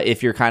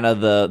 If you're kind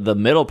of the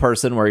middle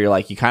person where you're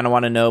like, you kind of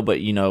want to know, but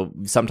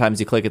sometimes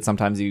you click it,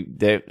 sometimes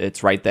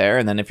it's right there.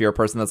 And then if you're a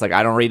person that's like,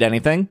 I don't read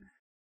anything,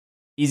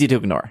 easy to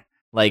ignore.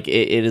 Like,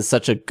 it is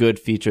such a good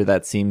feature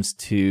that seems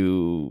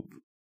to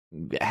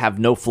have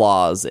no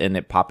flaws in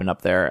it popping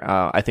up there.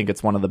 I think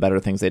it's one of the better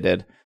things they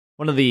did.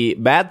 One of the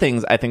bad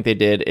things I think they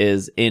did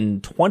is in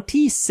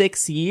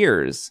 26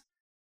 years,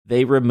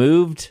 they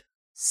removed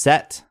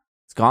Set.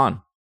 It's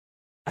gone.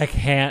 I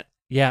can't.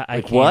 Yeah,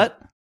 I can't.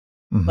 What?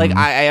 Mm-hmm. Like,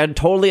 I had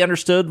totally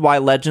understood why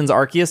Legends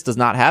Arceus does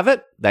not have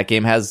it. That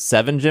game has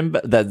 7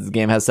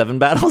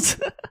 battles.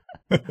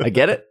 I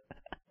get it.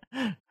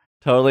 I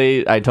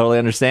totally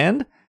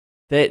understand.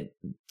 That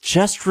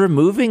just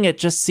removing it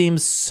just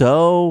seems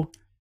so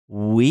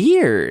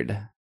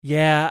weird.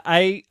 Yeah,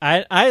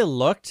 I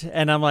looked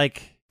and I'm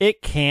like,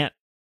 it can't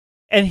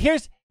And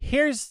here's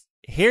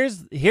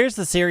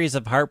the series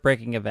of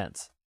heartbreaking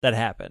events that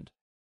happened.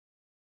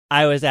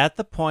 I was at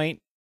the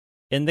point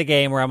in the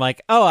game where I'm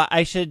like, oh,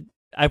 I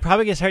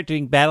probably gonna start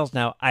doing battles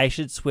now. I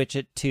should switch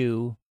it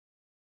to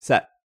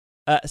Set.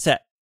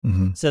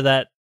 Mm-hmm. So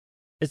that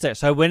it's there.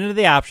 So I went into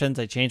the options,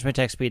 I changed my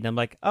text speed, and I'm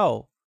like,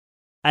 oh,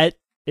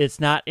 it's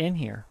not in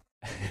here.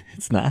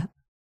 It's not.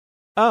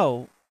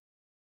 Oh,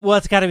 well,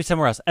 it's got to be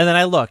somewhere else. And then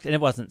I looked, and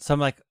it wasn't. So I'm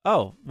like,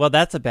 oh, well,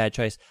 that's a bad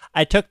choice.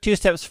 I took 2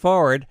 steps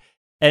forward,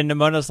 and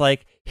Nemona's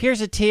like,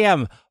 here's a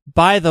TM.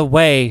 By the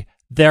way,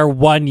 they're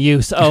one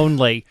use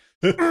only.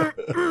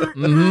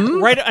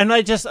 Mm-hmm. Right? And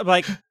I'm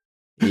like,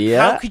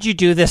 Yeah. how could you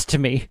do this to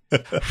me?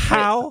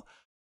 How?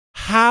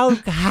 We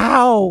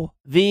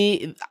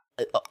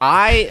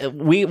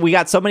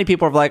got so many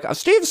people are like,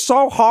 Steve's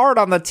so hard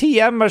on the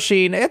TM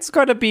machine. It's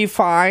gonna be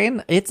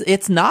fine.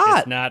 It's not.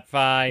 It's not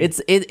fine. It's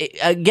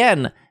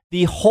again.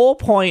 The whole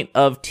point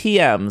of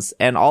TMs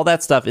and all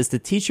that stuff is to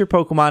teach your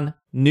Pokemon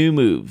new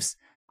moves.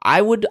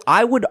 I would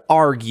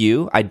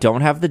argue, I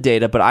don't have the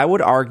data, but I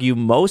would argue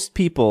most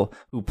people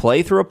who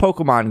play through a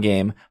Pokemon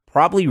game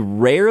probably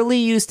rarely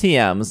use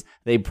TMs.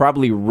 They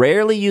probably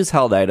rarely use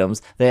held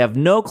items. They have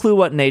no clue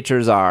what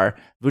natures are,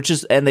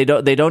 and they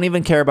don't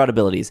even care about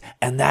abilities.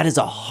 And that is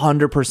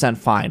 100%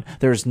 fine.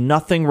 There's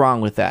nothing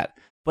wrong with that.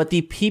 But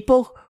the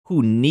people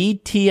who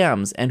need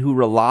TMs and who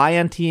rely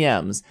on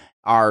TMs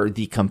are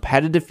the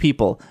competitive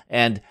people,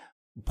 and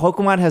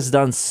Pokemon has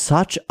done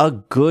such a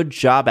good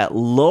job at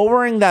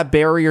lowering that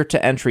barrier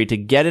to entry to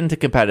get into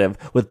competitive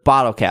with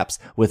bottle caps,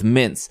 with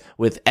mints,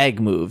 with egg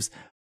moves.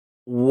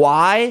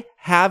 Why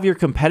have your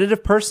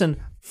competitive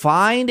person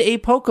find a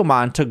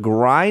Pokemon to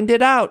grind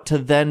it out to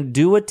then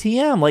do a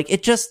TM? Like,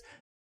 it just,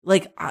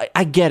 like,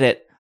 I get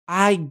it.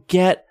 I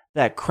get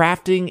that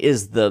crafting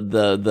is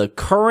the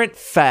current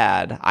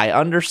fad. I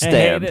understand.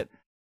 I hate it.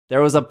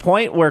 There was a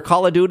point where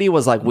Call of Duty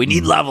was like, we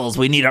need levels.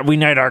 We need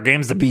our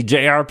games to be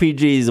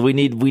JRPGs. We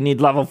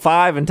need level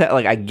 5 and 10.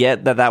 Like, I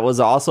get that was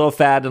also a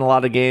fad in a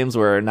lot of games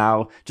where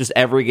now just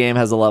every game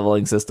has a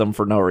leveling system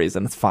for no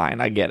reason. It's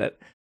fine. I get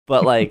it.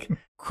 But like,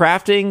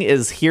 crafting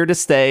is here to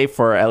stay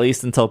for at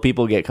least until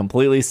people get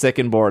completely sick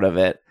and bored of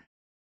it.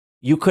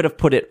 You could have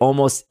put it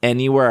almost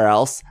anywhere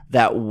else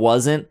that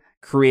wasn't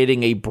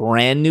creating a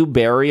brand new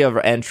barrier of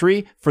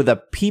entry for the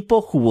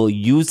people who will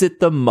use it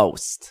the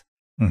most.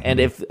 Mm-hmm. And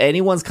if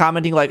anyone's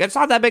commenting like, it's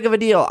not that big of a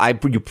deal,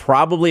 you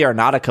probably are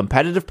not a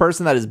competitive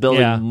person that is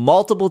building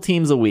multiple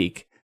teams a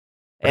week.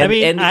 And,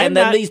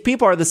 then these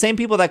people are the same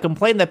people that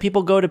complain that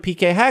people go to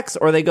PK Hex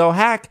or they go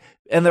hack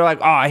and they're like,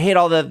 oh, I hate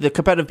all the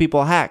competitive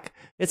people hack.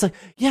 It's like,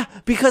 yeah,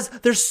 because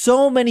there's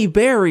so many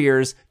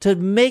barriers to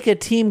make a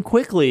team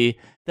quickly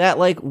that,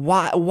 like,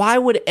 why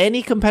would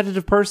any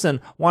competitive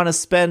person want to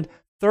spend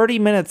 30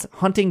 minutes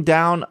hunting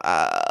down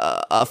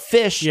a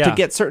fish to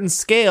get certain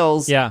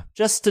scales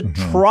just to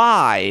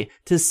try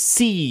to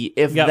see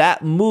if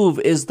that move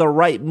is the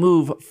right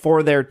move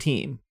for their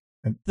team?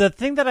 The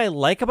thing that I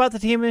like about the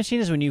team machine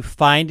is when you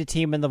find a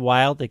team in the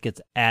wild, it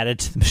gets added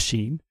to the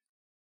machine.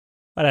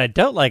 What I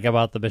don't like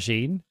about the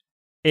machine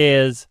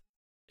is,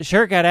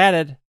 sure, it got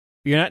added.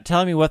 You're not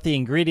telling me what the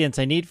ingredients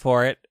I need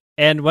for it.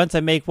 And once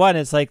I make one,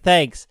 it's like,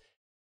 thanks.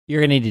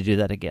 You're going to need to do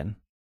that again.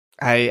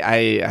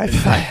 I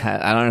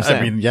don't understand.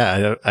 I mean,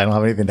 yeah, I don't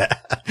have anything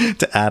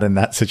to add in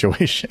that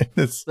situation.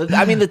 Look,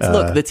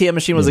 the TM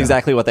machine was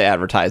exactly what they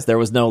advertised. There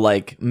was no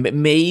like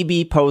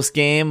maybe post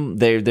game.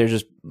 They're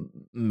just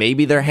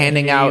maybe they're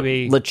handing out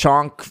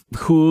Lechonk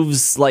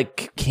hooves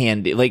like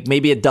candy. Like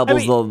maybe it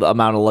doubles the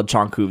amount of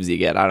Lechonk hooves you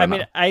get. I don't know.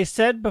 mean, I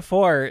said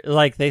before,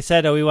 like they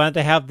said, oh, we wanted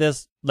to have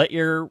this. Let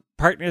your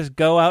partners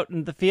go out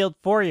in the field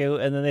for you,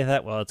 and then they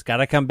thought, well, it's got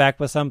to come back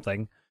with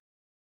something.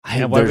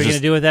 And what are we going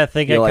to do with that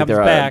thing that comes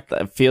back?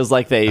 It feels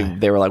like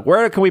they were like,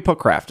 where can we put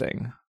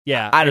crafting?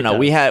 Yeah. I don't know.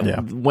 We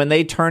had when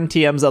they turned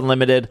TMs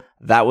unlimited,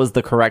 that was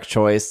the correct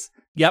choice.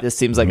 Yep. This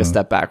seems like a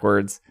step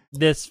backwards.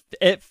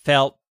 It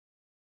felt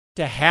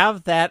to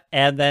have that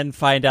and then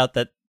find out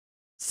that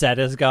set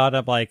is gone.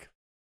 I'm like,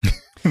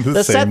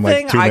 the set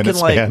thing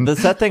the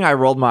set thing I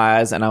rolled my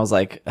eyes and I was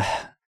like,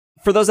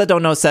 for those that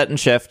don't know, Set and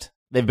Shift,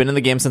 they've been in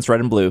the game since Red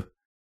and Blue.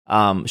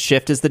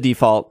 Shift is the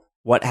default.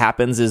 What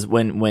happens is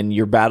when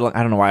you're battling,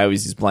 I don't know why I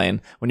always use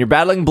Blaine. When you're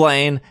battling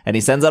Blaine and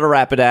he sends out a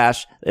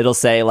Rapidash, it'll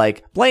say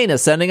like, Blaine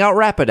is sending out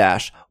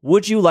Rapidash.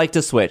 Would you like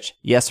to switch?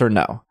 Yes or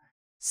no?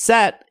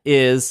 Set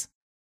is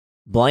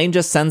Blaine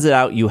just sends it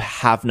out. You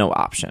have no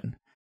option.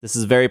 This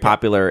is very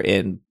popular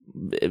in,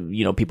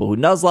 people who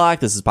Nuzlocke.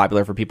 This is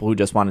popular for people who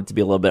just want it to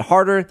be a little bit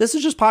harder. This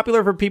is just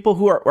popular for people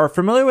who are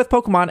familiar with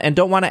Pokemon and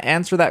don't want to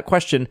answer that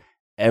question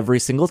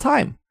every single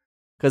time.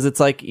 Because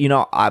it's like,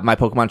 my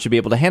Pokemon should be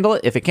able to handle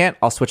it. If it can't,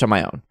 I'll switch on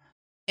my own.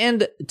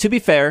 And to be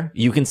fair,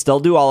 you can still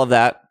do all of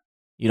that.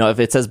 If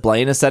it says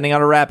Blaine is sending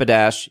out a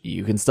Rapidash,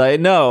 you can say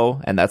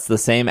no, and that's the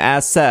same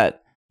as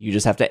Set. You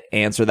just have to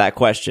answer that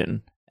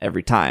question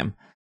every time.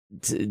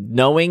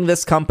 Knowing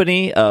this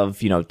company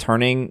of,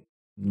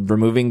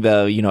 removing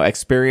the,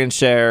 experience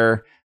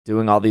share,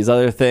 doing all these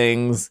other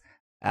things,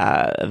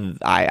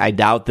 I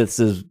doubt this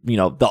is,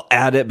 they'll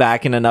add it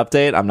back in an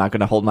update. I'm not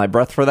going to hold my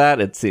breath for that.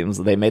 It seems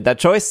they made that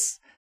choice.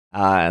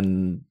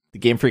 And the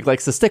Game Freak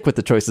likes to stick with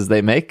the choices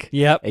they make.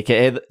 Yep.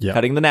 AKA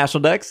cutting the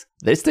national dex.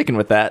 They're sticking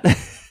with that.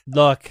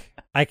 Look,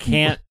 I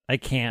can't.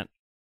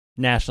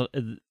 National.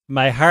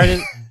 My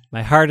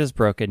heart is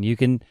broken. You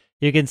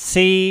can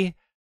see.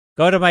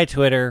 Go to my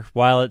Twitter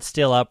while it's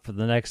still up for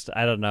the next,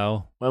 I don't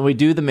know. When we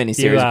do the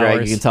miniseries,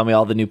 Greg, you can tell me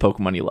all the new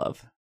Pokemon you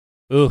love.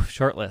 Ooh,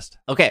 short list.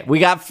 Okay, we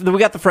got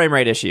the frame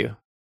rate issue.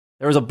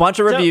 There was a bunch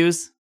of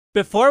reviews.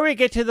 Before we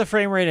get to the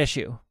frame rate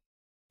issue,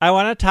 I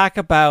want to talk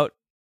about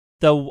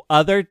the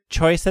other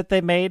choice that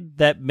they made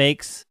that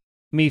makes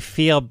me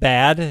feel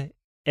bad,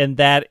 and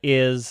that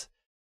is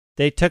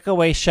they took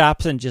away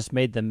shops and just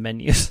made them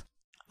menus.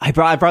 I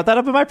brought that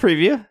up in my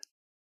preview.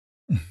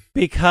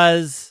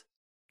 Because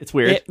it's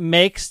weird. It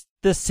makes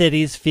the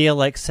cities feel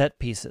like set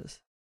pieces.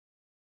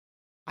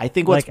 I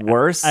think what's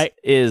worse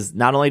is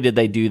not only did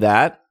they do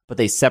that, but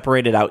they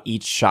separated out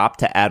each shop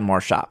to add more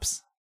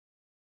shops.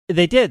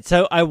 They did.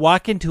 So I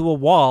walk into a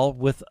wall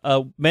with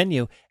a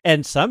menu,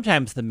 and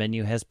sometimes the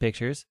menu has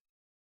pictures.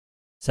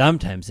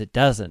 Sometimes it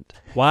doesn't.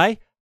 Why?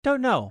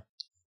 Don't know.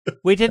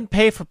 We didn't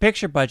pay for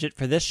picture budget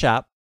for this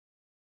shop.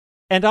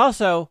 And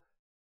also,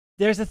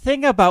 there's a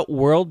thing about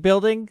world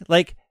building.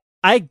 Like,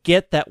 I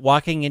get that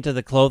walking into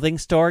the clothing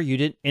store, you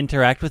didn't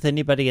interact with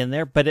anybody in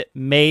there, but it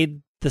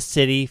made the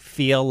city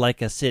feel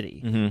like a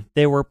city. Mm-hmm.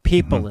 There were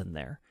people in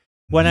there.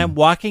 When I'm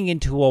walking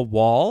into a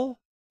wall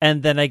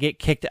and then I get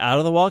kicked out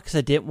of the wall because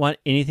I didn't want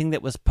anything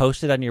that was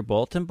posted on your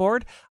bulletin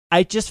board,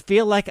 I just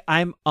feel like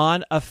I'm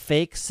on a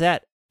fake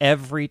set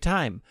every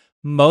time.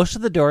 Most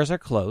of the doors are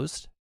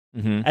closed,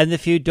 and the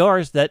few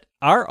doors that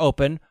are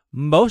open,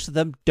 most of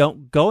them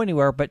don't go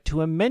anywhere but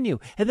to a menu.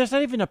 And there's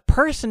not even a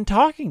person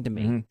talking to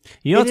me. Mm-hmm.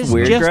 You know what's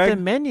weird, just Greg? a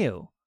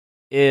menu.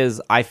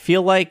 Is I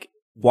feel like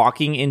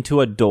walking into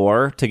a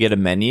door to get a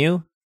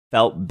menu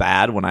felt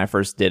bad when I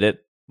first did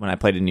it, when I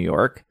played in New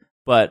York.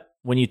 But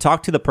when you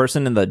talk to the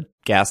person in the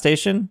gas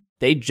station,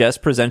 they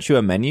just present you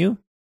a menu,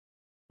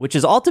 which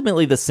is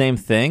ultimately the same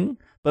thing.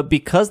 But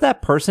because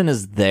that person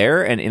is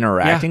there and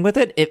interacting with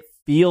it, it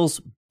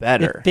feels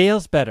better. It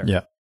feels better.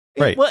 Yeah.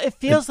 Right. It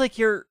feels like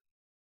you're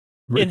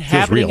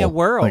inhabiting a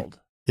world.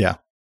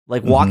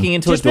 Like walking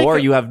into a door,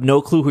 you have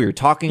no clue who you're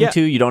talking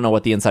to. You don't know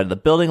what the inside of the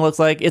building looks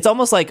like. It's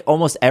almost like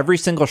almost every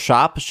single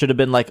shop should have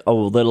been like a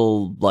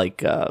little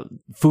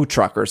food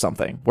truck or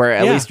something, where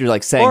at least you're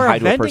like saying hi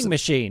to a person. Or a vending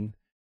machine.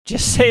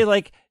 Just say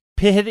like,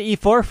 hit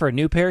E4 for a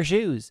new pair of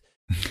shoes.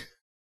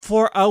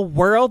 For a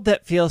world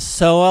that feels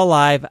so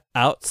alive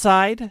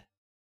outside,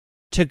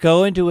 to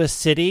go into a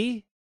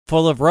city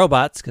full of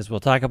robots, because we'll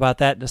talk about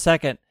that in a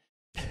second,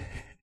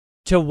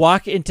 to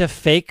walk into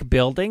fake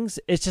buildings,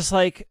 it's just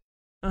like,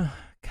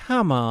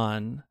 come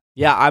on.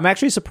 Yeah, I'm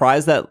actually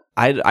surprised that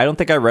I don't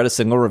think I read a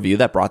single review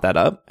that brought that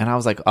up. And I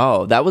was like,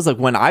 oh, that was like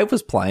when I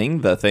was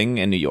playing the thing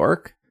in New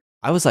York.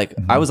 I was like,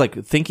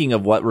 thinking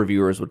of what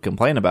reviewers would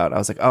complain about. I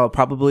was like, oh,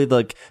 probably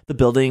the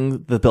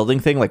building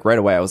thing. Like right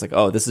away, I was like,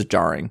 oh, this is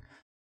jarring.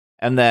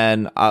 And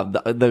then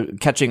the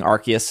catching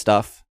Arceus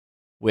stuff,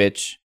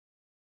 which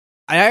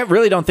I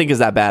really don't think is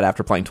that bad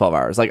after playing 12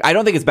 hours. Like, I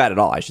don't think it's bad at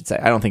all, I should say.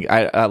 I don't think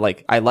I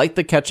like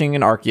the catching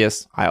in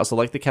Arceus. I also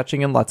like the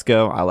catching in Let's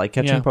Go. I like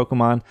catching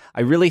Pokemon.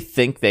 I really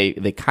think they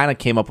kind of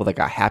came up with like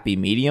a happy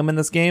medium in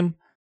this game,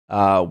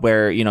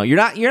 where, you're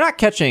not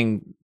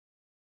catching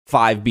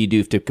 5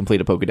 Bidoof to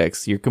complete a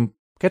Pokedex. You're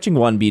catching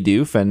 1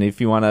 Bidoof, and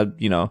if you want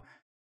to,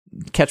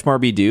 catch more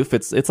Bidoof,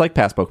 it's like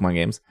past Pokemon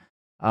games.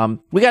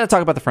 We got to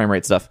talk about the frame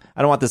rate stuff.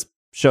 I don't want this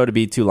show to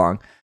be too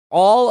long.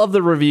 All of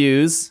the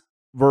reviews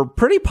were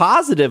pretty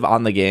positive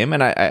on the game,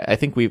 and I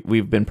think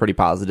we've been pretty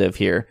positive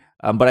here.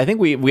 But I think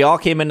we all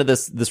came into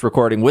this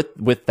recording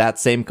with that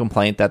same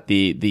complaint that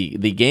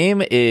the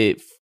game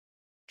it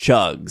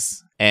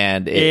chugs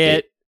and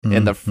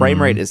and the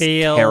frame rate is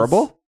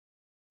terrible.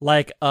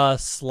 Like a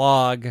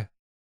slog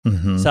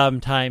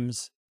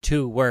sometimes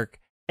to work.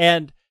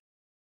 And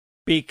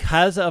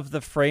because of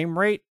the frame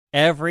rate,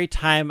 every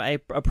time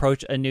I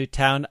approach a new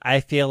town,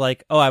 I feel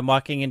like, oh, I'm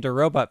walking into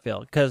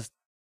Robotville, because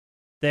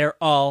they're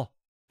all...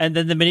 And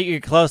then the minute you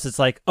get close, it's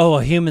like, oh,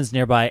 a human's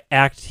nearby.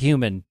 Act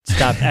human.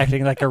 Stop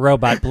acting like a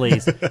robot,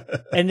 please.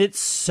 And it's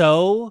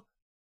so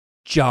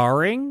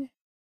jarring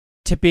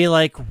to be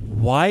like,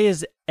 why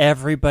is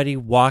everybody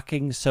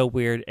walking so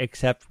weird,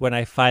 except when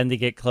I finally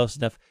get close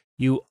enough,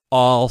 you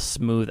all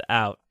smooth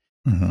out.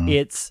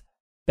 It's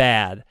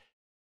bad.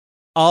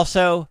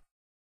 Also,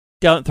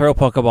 don't throw a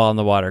Pokeball in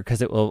the water,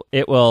 because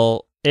it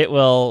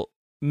will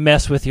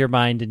mess with your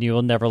mind, and you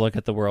will never look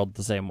at the world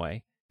the same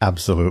way.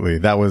 Absolutely.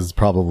 That was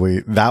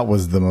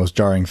the most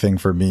jarring thing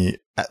for me,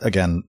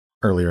 again,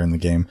 earlier in the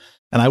game.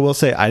 And I will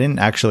say,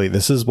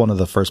 this is one of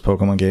the first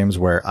Pokemon games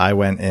where I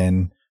went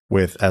in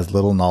with as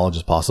little knowledge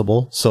as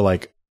possible. So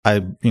like,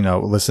 I,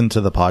 listened to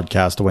the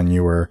podcast when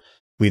you were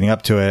leading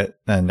up to it,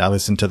 and I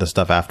listened to the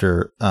stuff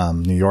after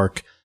New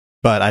York,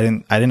 but I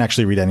didn't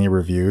actually read any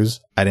reviews.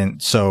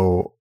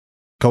 So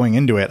going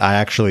into it, I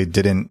actually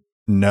didn't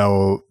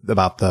know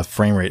about the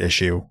frame rate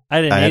issue.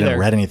 I didn't hadn't either.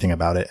 read anything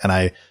about it, and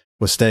I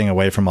was staying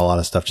away from a lot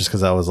of stuff just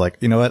because I was like,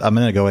 you know what, I'm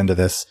going to go into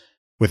this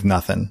with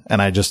nothing,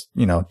 and I just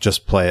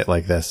play it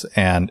like this.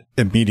 And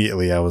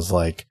immediately I was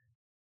like,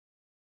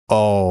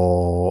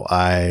 oh,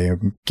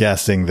 I'm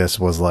guessing this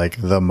was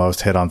like the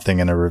most hit on thing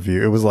in a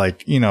review. It was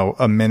like,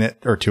 a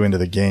minute or two into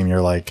the game,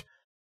 you're like,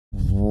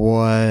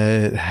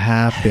 what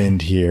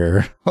happened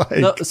here?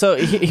 So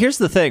here's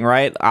the thing,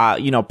 right?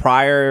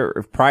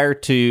 Prior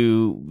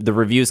to the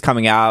reviews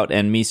coming out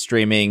and me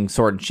streaming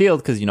Sword and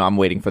Shield, because I'm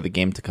waiting for the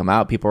game to come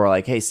out, people were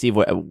like, "Hey, Steve,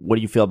 what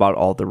do you feel about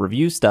all the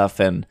review stuff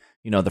and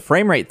the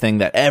frame rate thing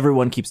that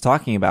everyone keeps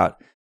talking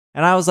about?"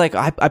 And I was like,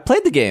 I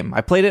played the game.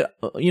 I played it,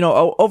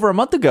 over a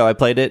month ago. I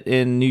played it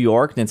in New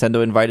York.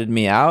 Nintendo invited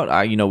me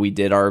out. We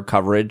did our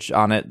coverage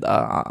on it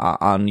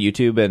on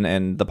YouTube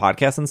and the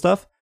podcast and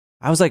stuff.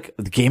 I was like,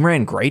 the game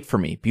ran great for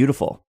me.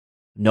 Beautiful.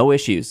 No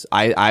issues.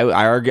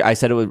 I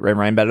said it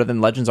ran better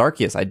than Legends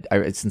Arceus.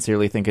 I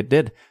sincerely think it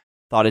did.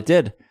 Thought it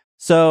did.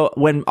 So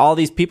when all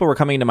these people were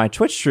coming into my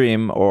Twitch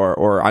stream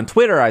or on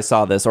Twitter, I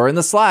saw this, or in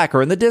the Slack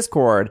or in the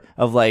Discord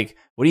of like,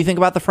 what do you think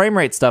about the frame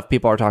rate stuff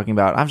people are talking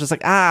about? I'm just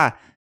like,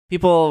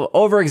 people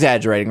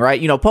over-exaggerating,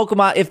 right?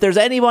 Pokemon, if there's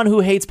anyone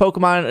who hates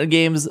Pokemon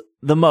games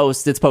the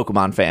most, it's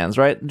Pokemon fans,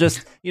 right?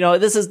 Just,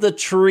 this is the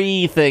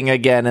tree thing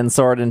again in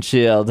Sword and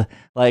Shield.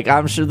 Like,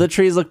 I'm sure the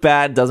trees look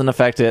bad, doesn't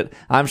affect it.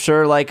 I'm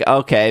sure, like,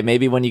 okay,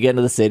 maybe when you get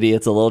into the city,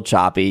 it's a little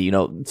choppy.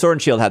 Sword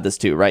and Shield had this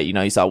too, right?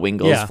 You saw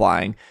Wingles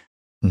flying.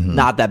 Mm-hmm.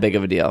 Not that big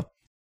of a deal.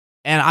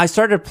 And I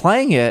started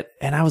playing it,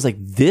 and I was like,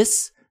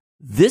 this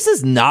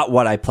is not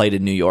what I played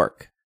in New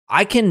York.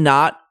 I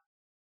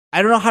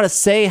don't know how to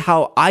say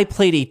how I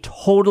played a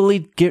totally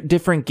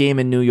different game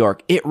in New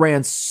York. It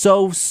ran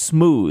so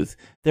smooth.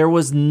 There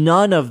was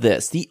none of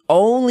this. The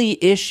only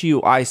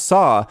issue I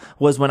saw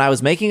was when I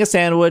was making a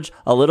sandwich,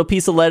 a little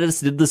piece of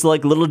lettuce did this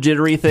like little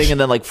jittery thing and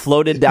then like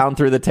floated down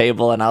through the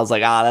table. And I was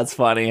like, that's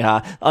funny,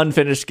 huh?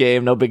 Unfinished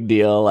game, no big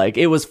deal. Like,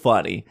 it was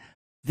funny.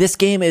 This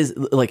game is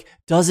like,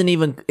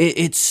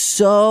 it's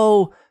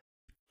so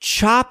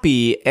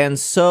choppy and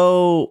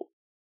so...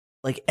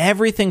 like,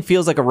 everything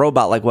feels like a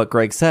robot, like what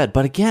Greg said.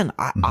 But again,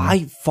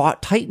 I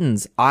fought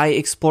Titans. I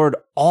explored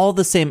all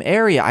the same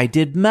area. I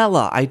did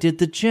Mela. I did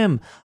the gym.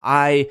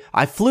 I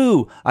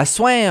flew. I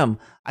swam.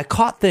 I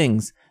caught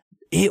things.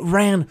 It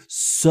ran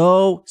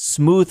so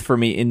smooth for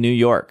me in New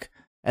York.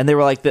 And they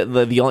were like,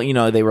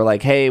 they were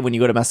like, hey, when you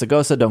go to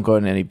Mesagosa, don't go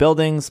into any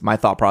buildings. My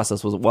thought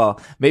process was,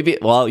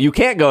 you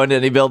can't go into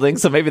any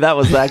buildings. So maybe that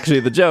was actually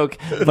the joke.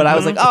 But I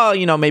was like,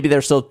 maybe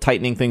they're still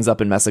tightening things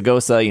up in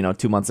Mesagosa,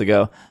 2 months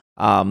ago.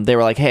 They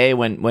were like, hey,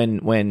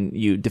 when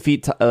you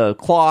defeat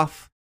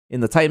Cloth in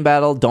the Titan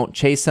battle, don't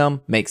chase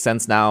him. Makes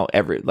sense now.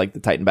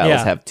 The Titan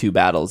battles have 2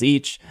 battles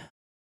each.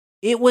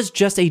 It was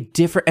just a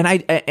different,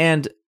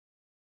 and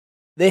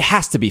it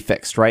has to be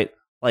fixed, right?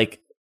 Like,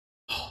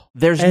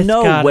 there's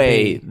no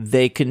way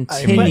they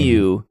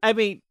continue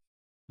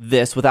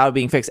this without it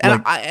being fixed.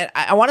 And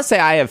I want to say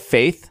I have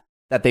faith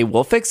that they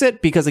will fix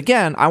it, because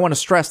again, I want to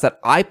stress that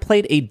I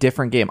played a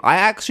different game. I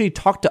actually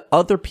talked to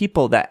other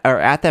people that are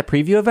at that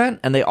preview event,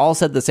 and they all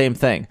said the same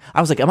thing.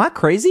 I was like, am I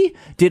crazy?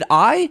 Did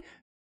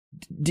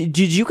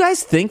you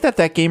guys think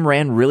that game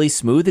ran really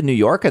smooth in New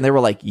York? And they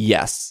were like,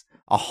 yes,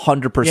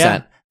 100%.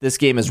 Yeah. This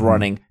game is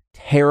running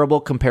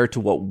terrible compared to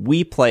what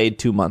we played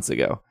 2 months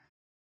ago.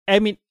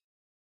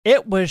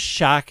 It was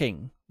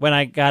shocking when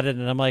I got it,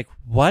 and I'm like,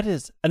 what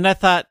is... And I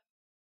thought,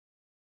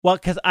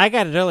 because I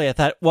got it early, I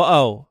thought,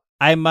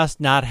 I must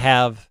not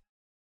have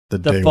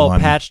the full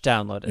patch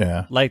downloaded.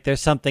 Yeah. Like,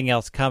 there's something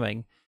else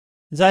coming.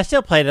 And so I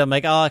still played it. I'm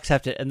like, I'll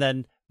accept it. And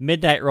then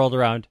midnight rolled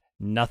around.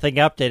 Nothing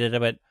updated. I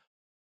went,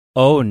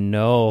 oh,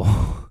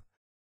 no.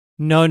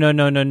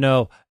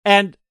 No.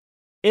 And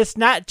it's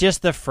not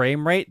just the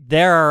frame rate.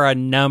 There are a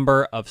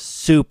number of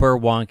super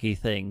wonky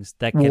things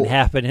that can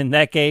happen in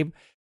that game.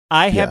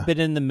 I have been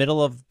in the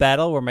middle of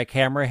battle where my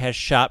camera has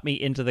shot me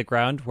into the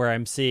ground, where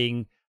I'm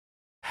seeing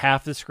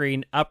half the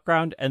screen up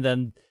ground and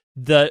then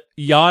the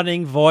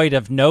yawning void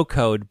of no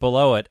code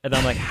below it. And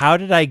I'm like, how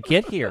did I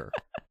get here?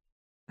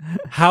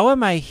 How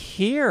am I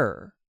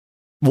here?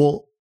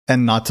 Well,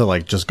 and not to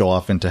like just go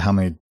off into how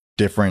many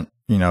different,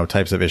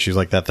 types of issues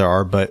like that there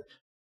are, but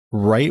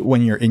right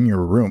when you're in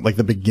your room, like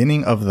the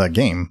beginning of the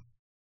game,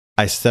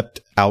 I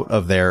stepped out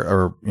of there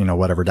or,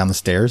 whatever, down the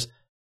stairs,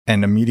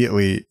 and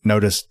immediately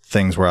noticed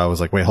things where I was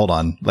like, wait, hold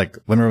on. Like,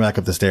 let me run back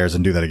up the stairs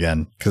and do that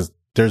again. Cause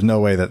there's no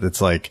way that it's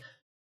like,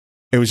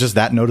 it was just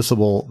that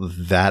noticeable,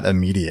 that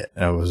immediate.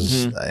 It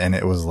was, and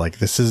it was like,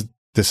 this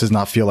does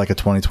not feel like a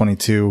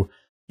 2022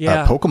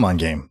 Pokemon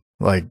game.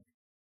 Like,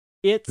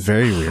 it's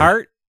very weird.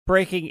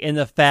 Heartbreaking in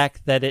the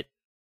fact that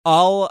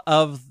all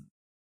of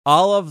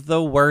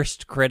the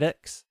worst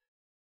critics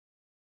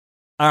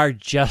are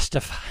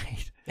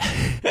justified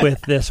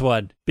with this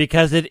one,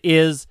 because it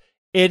is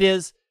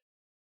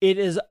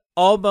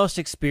almost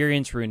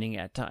experience ruining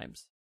at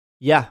times.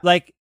 Yeah.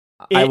 Like,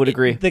 I would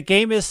agree. The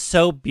game is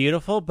so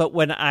beautiful, but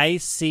when I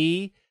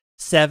see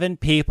 7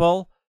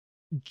 people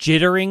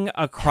jittering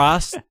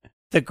across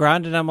the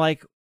ground, and I'm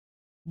like,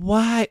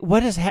 why?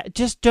 What is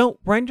just don't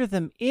render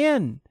them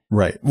in.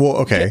 Right. Well,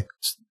 okay.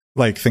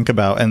 Like, think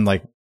about, and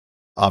like,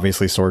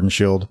 obviously Sword and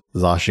Shield,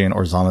 Zacian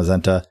or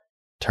Zamazenta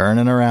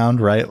turning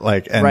around, right?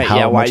 Like, and Right, how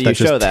yeah, why much do that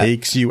you show just that?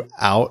 takes you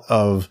out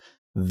of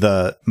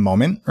the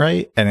moment,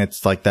 right? And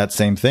it's like that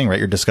same thing, right?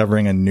 You're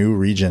discovering a new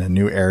region, a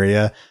new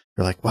area.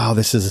 You're like, wow,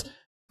 this is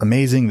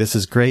amazing. This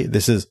is great.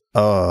 This is,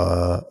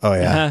 oh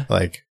yeah. Uh-huh.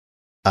 Like,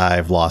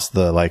 I've lost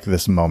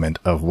this moment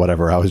of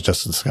whatever I was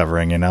just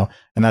discovering, and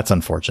that's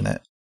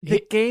unfortunate.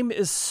 The game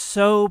is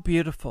so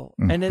beautiful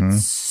and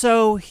it's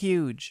so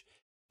huge.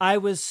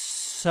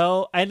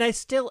 And I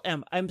still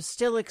am. I'm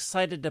still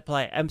excited to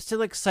play. I'm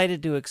still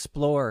excited to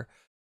explore,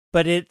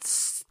 but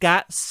it's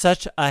got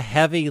such a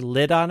heavy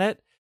lid on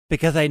it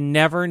because I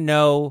never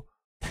know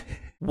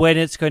when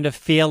it's going to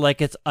feel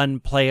like it's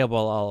unplayable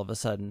all of a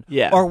sudden.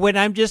 Yeah. Or when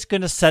I'm just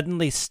going to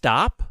suddenly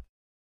stop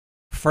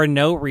for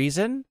no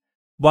reason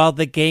while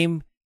the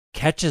game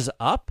catches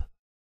up.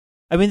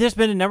 I mean, there's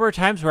been a number of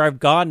times where I've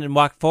gone and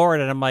walked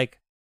forward and I'm like,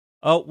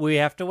 oh, we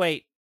have to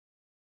wait.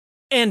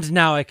 And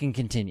now I can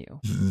continue.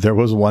 There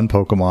was one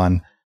Pokemon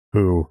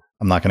who,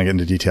 I'm not going to get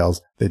into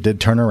details, they did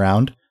turn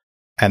around.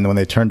 And when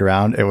they turned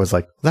around, it was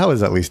like, that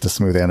was at least a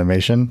smooth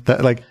animation.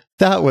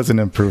 That was an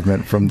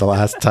improvement from the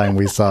last time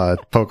we saw a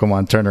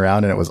Pokemon turn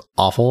around, and it was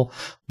awful.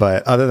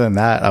 But other than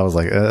that, I was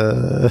like,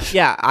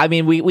 Yeah, I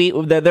mean,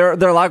 there are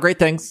a lot of great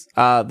things.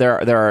 There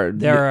are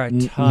a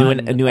ton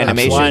new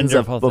animations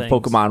of wonderful things.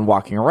 Pokemon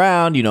walking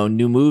around.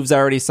 New moves I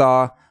already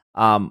saw.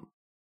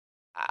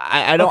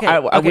 I don't.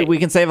 Okay. We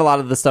can save a lot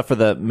of the stuff for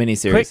the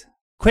miniseries.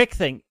 Quick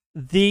thing.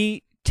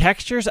 The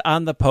textures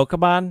on the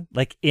Pokemon,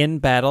 like in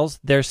battles,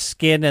 their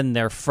skin and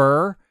their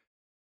fur,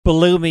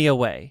 blew me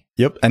away.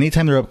 Yep.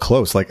 Anytime they're up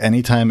close, like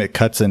anytime it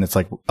cuts in, it's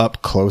like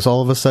up close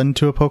all of a sudden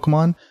to a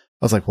Pokemon. I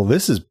was like, well,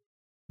 this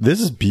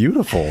is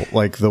beautiful,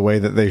 like the way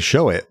that they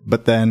show it.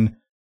 But then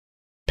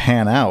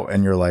pan out,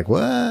 and you're like,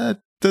 what?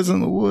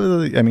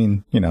 I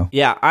mean,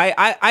 Yeah,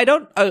 I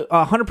don't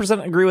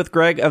 100% agree with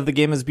Greg of the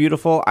game is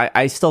beautiful.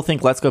 I still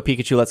think Let's Go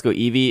Pikachu, Let's Go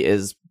Eevee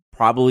is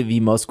probably the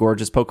most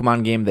gorgeous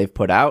Pokemon game they've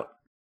put out.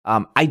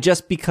 I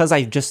just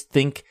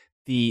think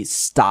the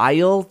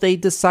style they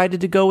decided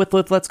to go with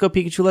Let's Go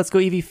Pikachu, Let's Go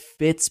Eevee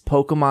fits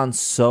Pokemon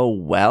so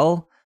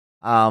well.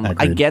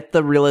 I get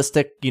the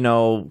realistic, kind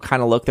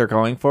of look they're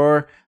going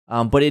for,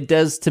 but it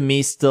does to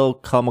me still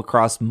come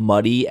across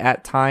muddy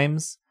at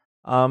times.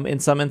 In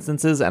some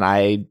instances,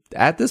 and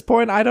at this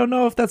point, I don't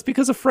know if that's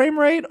because of frame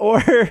rate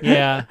or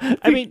yeah.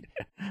 I mean,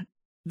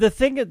 the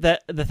thing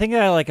that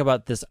I like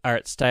about this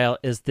art style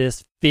is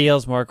this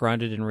feels more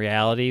grounded in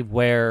reality,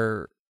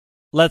 where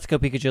Let's Go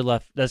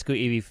Pikachu, Let's Go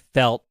Eevee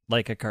felt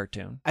like a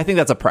cartoon. I think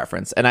that's a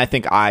preference, and I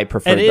think I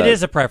prefer. And it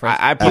is a preference.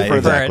 I prefer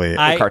exactly.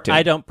 the cartoon.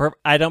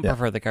 I don't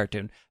prefer the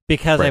cartoon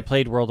because I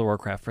played World of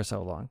Warcraft for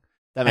so long,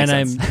 That makes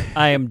and sense.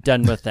 I am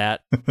done with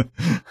that.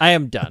 I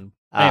am done.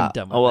 I am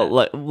done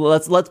with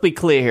that. Let's be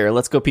clear here.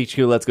 Let's Go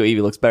Pikachu, Let's Go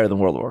Eevee looks better than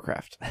World of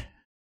Warcraft.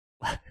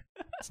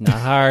 It's not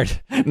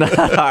hard. Not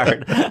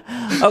hard.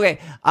 Okay,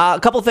 a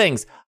couple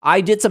things.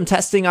 I did some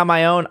testing on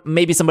my own.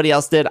 Maybe somebody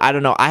else did. I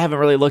don't know. I haven't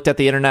really looked at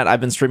the internet.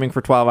 I've been streaming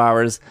for 12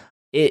 hours.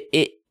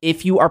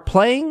 If you are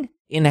playing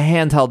in a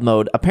handheld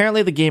mode,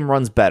 apparently the game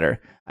runs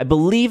better. I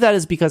believe that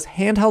is because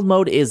handheld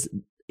mode is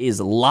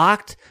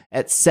locked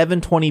at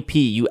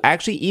 720p. You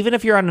actually, even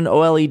if you're on an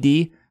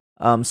OLED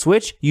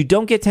Switch, you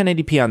don't get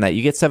 1080p on that.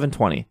 You get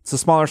 720. It's a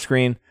smaller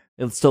screen.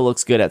 It still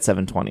looks good at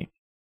 720.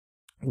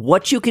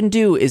 What you can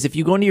do is if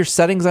you go into your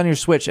settings on your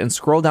Switch and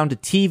scroll down to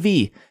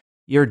TV,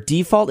 your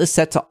default is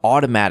set to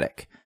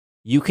automatic.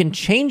 You can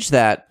change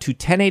that to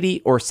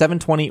 1080 or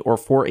 720 or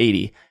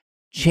 480.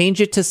 Change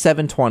it to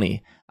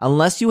 720.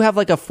 Unless you have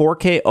like a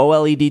 4K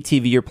OLED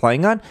TV you're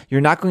playing on,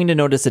 you're not going to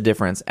notice a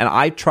difference. And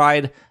I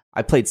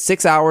played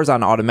 6 hours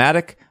on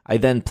automatic. I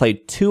then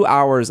played 2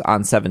 hours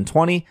on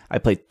 720. I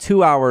played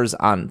 2 hours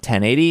on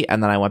 1080,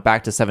 and then I went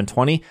back to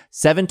 720.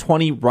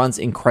 720 runs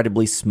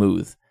incredibly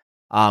smooth.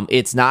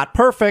 It's not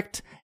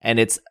perfect, and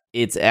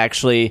it's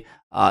actually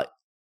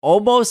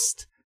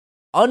almost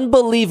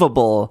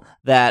unbelievable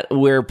that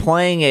we're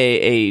playing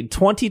a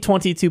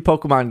 2022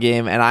 Pokemon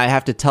game, and I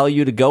have to tell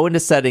you to go into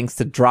settings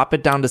to drop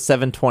it down to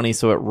 720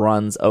 so it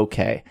runs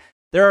okay.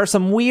 There are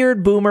some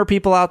weird boomer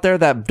people out there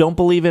that don't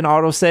believe in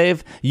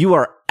autosave. You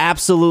are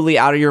absolutely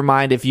out of your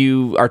mind if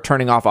you are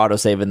turning off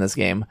autosave in this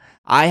game.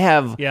 I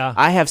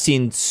have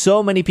seen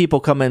so many people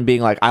come in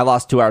being like, I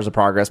lost 2 hours of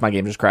progress. My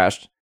game just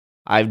crashed.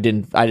 I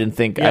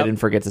didn't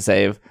forget to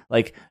save.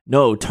 Like,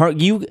 no,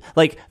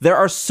 there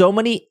are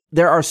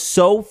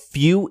so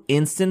few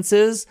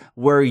instances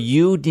where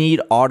you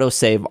need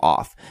autosave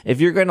off.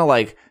 If you're going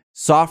to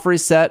soft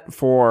reset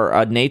for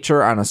a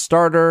nature on a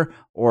starter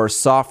or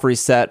soft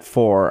reset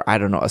for, I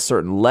don't know, a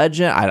certain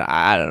legend.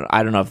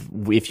 I don't know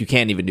if you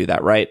can't even do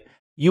that, right?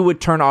 You would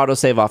turn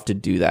autosave off to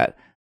do that.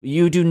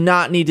 You do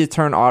not need to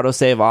turn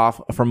autosave off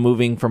from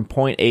moving from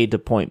point A to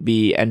point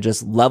B and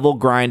just level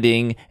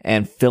grinding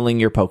and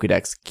filling your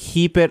Pokedex.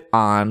 Keep it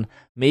on.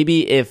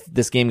 Maybe if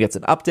this game gets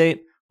an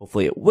update,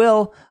 hopefully it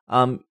will,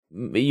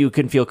 you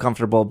can feel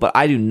comfortable, but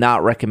I do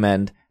not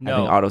recommend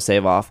having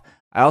autosave off.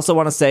 I also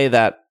want to say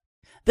that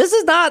this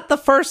is not the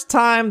first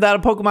time that a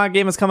Pokemon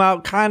game has come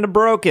out kind of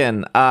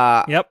broken.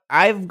 Yep.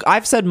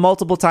 I've said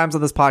multiple times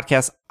on this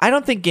podcast, I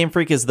don't think Game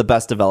Freak is the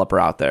best developer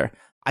out there.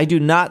 I do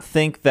not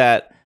think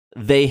that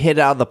they hit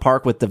out of the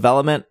park with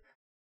development.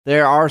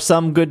 There are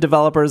some good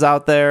developers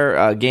out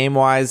there,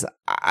 game-wise.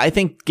 I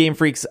think Game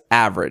Freak's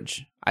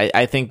average.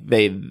 I think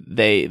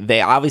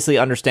they obviously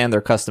understand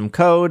their custom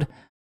code,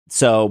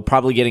 so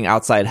probably getting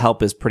outside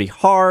help is pretty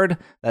hard.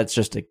 That's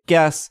just a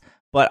guess.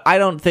 But I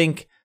don't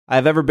think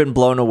I've ever been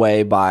blown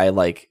away by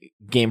like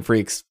Game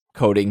Freak's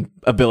coding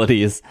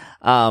abilities.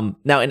 Now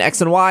in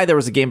X and Y, there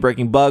was a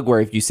game-breaking bug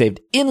where if you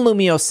saved in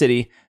Lumio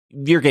City,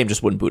 your game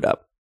just wouldn't boot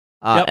up.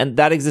 And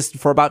that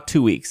existed for about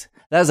 2 weeks.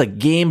 That is a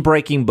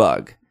game-breaking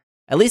bug.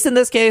 At least in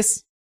this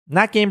case,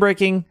 not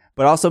game-breaking,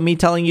 but also me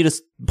telling you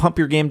to pump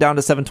your game down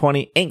to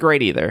 720 ain't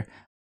great either.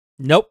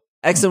 Nope.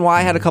 X and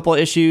Y had a couple of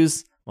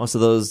issues. Most of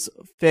those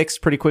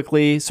fixed pretty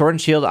quickly. Sword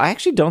and Shield, I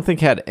actually don't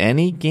think had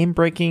any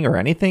game-breaking or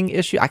anything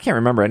issue. I can't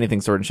remember anything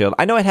Sword and Shield.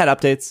 I know it had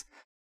updates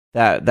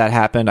that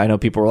happened. I know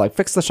people were like,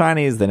 fix the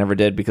shinies. They never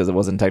did because it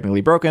wasn't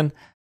technically broken.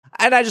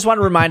 And I just want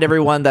to remind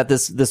everyone that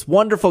this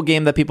wonderful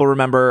game that people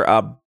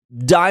remember,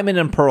 Diamond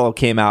and Pearl,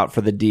 came out for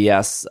the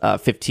DS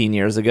 15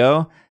 years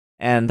ago.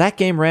 And that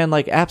game ran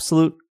like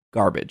absolute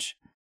garbage.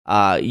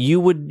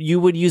 You would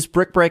use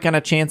Brick Break on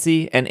a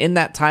Chansey, and in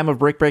that time of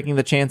Brick Breaking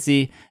the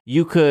Chansey,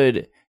 you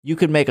could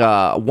make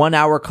a 1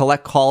 hour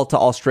collect call to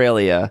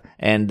Australia,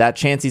 and that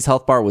Chansey's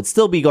health bar would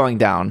still be going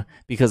down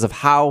because of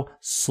how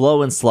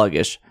slow and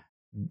sluggish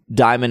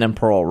Diamond and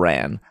Pearl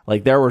ran.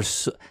 Like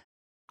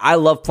I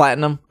love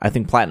Platinum. I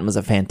think Platinum is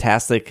a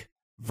fantastic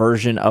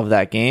version of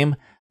that game.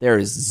 There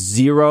is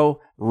zero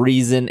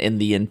reason in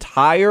the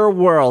entire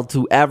world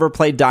to ever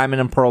play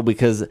Diamond and Pearl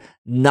because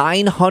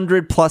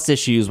 900 plus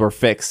issues were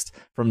fixed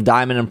from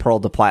Diamond and Pearl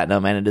to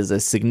Platinum, and it is a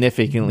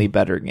significantly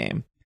better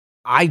game.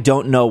 I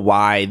don't know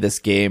why this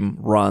game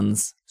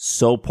runs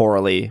so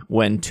poorly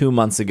when 2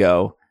 months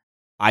ago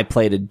I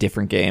played a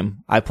different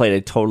game. I played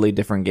a totally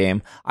different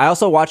game. I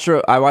also watched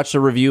a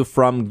review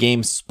from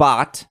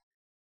GameSpot,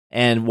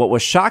 and what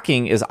was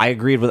shocking is I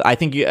agreed with. I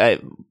think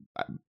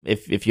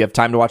if you have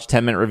time to watch a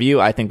 10-minute review,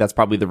 I think that's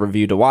probably the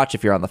review to watch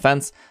if you're on the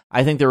fence.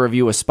 I think the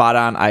review was spot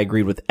on. I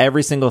agreed with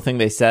every single thing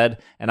they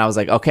said, and I was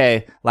like,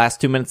 okay,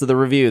 last 2 minutes of the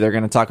review, they're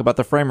going to talk about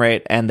the frame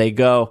rate, and they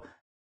go,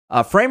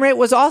 frame rate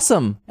was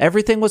awesome.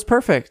 Everything was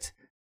perfect.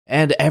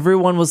 And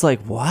everyone was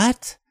like,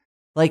 what?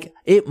 Like,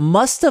 it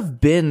must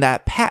have been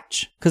that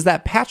patch, because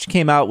that patch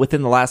came out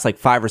within the last,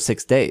 5 or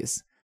 6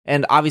 days.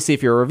 And obviously,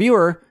 if you're a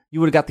reviewer,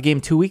 you would have got the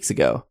game 2 weeks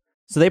ago.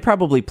 So they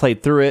probably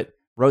played through it,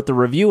 wrote the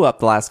review up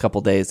the last couple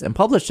days, and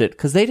published it,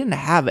 because they didn't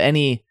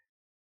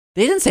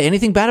say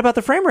anything bad about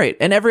the frame rate,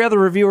 and every other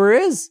reviewer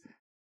is.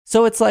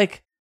 So it's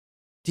like,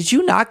 did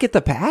you not get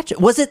the patch?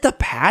 Was it the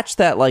patch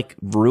that,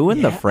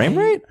 ruined the frame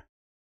rate?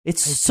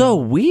 It's so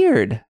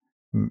weird.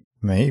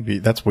 Maybe.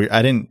 That's weird.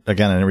 I didn't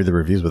read the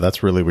reviews, but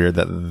that's really weird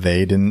that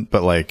they didn't,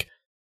 but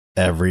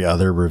every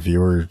other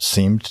reviewer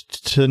seemed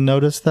to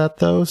notice that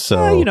though.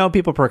 So,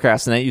 people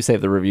procrastinate. You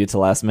save the review to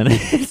last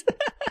minute.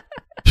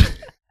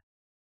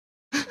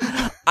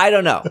 I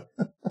don't know.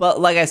 But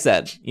like I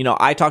said,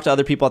 I talked to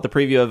other people at the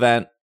preview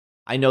event.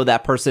 I know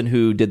that person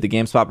who did the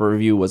GameSpot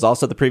review was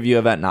also at the preview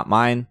event, not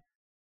mine.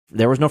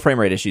 There was no frame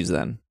rate issues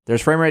then.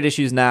 There's frame rate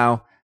issues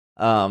now.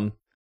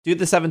 Do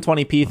the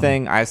 720p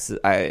thing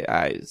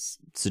I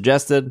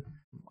suggested,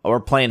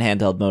 or play in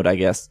handheld mode, I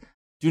guess.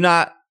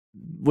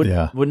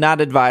 Would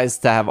not advise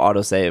to have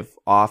autosave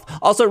off.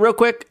 Also, real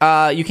quick,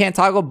 you can't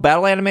toggle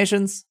battle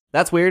animations.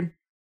 That's weird.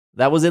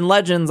 That was in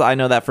Legends. I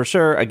know that for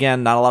sure.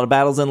 Again, not a lot of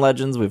battles in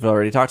Legends. We've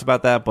already talked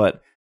about that,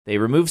 but they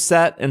removed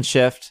set and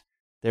shift.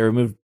 They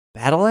removed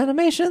battle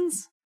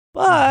animations.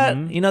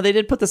 But, they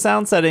did put the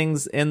sound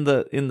settings in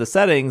the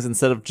settings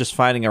instead of just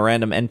finding a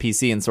random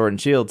NPC in Sword and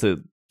Shield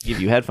to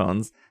give you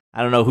headphones.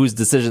 I don't know whose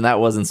decision that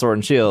was in Sword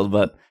and Shield,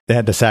 but they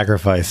had to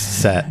sacrifice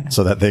set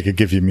so that they could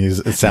give you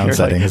sound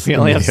settings. We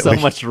only have so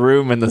much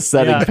room in the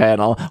setting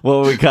panel. What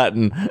are we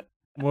cutting?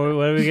 What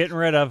are we getting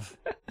rid of?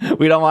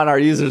 We don't want our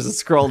users to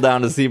scroll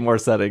down to see more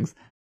settings.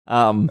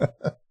 12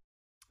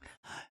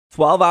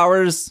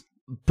 hours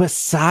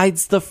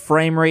besides the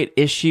frame rate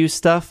issue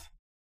stuff,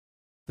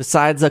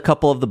 besides a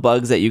couple of the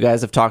bugs that you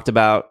guys have talked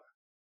about,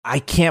 I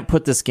can't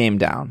put this game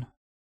down.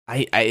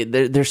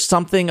 There's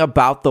something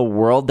about the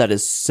world that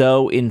is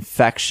so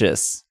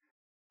infectious,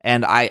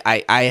 and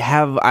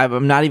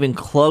I'm not even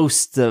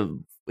close to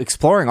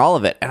exploring all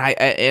of it.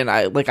 And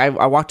I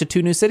walked to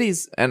 2 new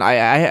cities, and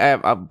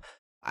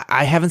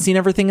I haven't seen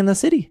everything in the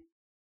city.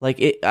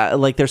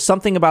 There's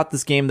something about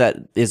this game that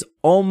is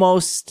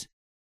almost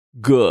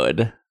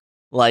good.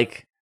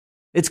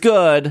 It's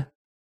good,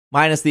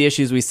 minus the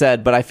issues we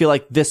said, but I feel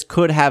like this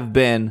could have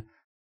been.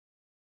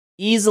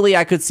 Easily,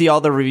 I could see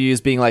all the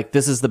reviews being like,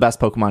 this is the best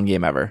Pokemon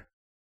game ever.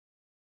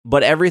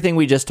 But everything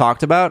we just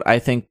talked about, I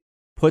think,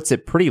 puts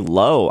it pretty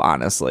low,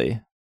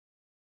 honestly.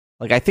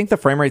 I think the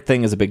frame rate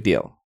thing is a big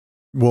deal.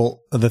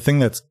 Well, the thing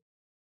that's,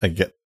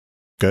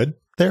 good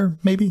there,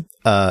 maybe,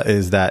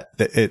 is that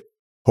it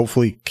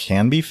hopefully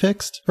can be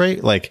fixed,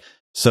 right? Like,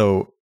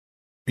 so,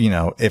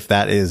 if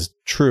that is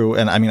true,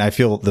 and I mean, I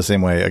feel the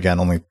same way, again,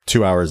 only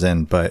 2 hours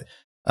in, but,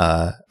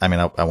 I mean,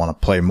 I want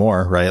to play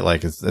more, right?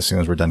 Like, as soon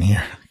as we're done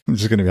here, I'm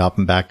just going to be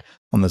hopping back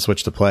on the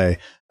Switch to play.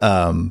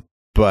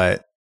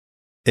 But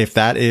if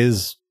that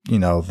is,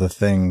 the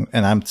thing,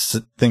 and I'm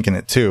thinking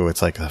it too,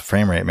 it's like the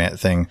frame rate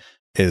thing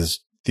is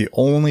the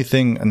only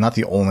thing, and not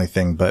the only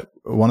thing, but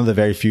one of the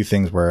very few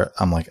things where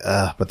I'm like,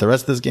 but the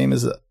rest of this game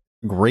is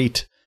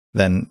great,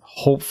 then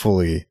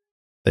hopefully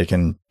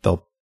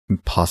they'll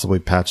possibly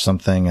patch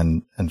something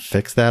and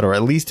fix that, or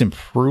at least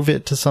improve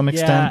it to some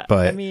extent.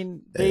 But I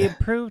mean, they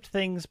improved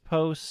things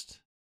post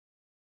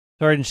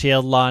Sword and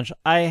Shield launch.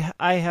 I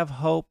have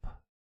hope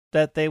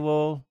that they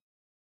will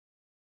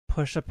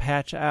push a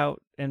patch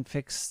out and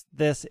fix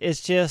this.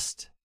 It's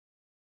just,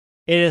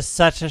 it is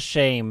such a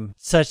shame.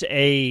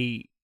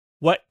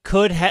 What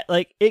could have,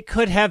 like, it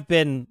could have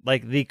been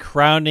like the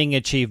crowning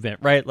achievement,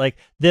 right? Like,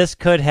 this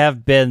could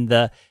have been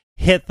the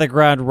hit the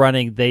ground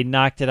running. They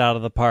knocked it out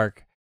of the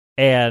park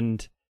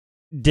and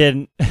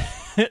didn't,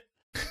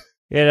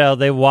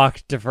 they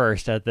walked to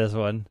first at this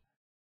one.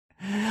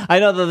 I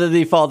know that the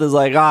default is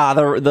like,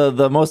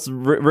 the most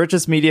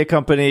richest media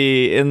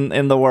company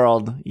in the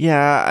world.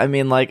 Yeah, I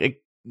mean,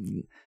 like,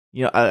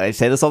 I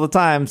say this all the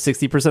time,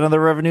 60% of the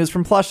revenue is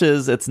from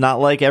plushes. It's not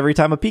like every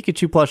time a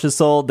Pikachu plush is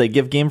sold, they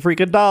give Game Freak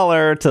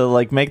 $1 to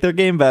like make their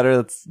game better.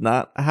 That's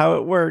not how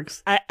it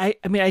works. I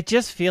mean, I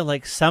just feel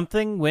like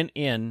something went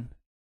in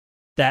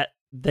that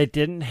they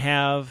didn't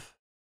have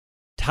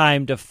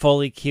time to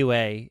fully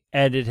QA,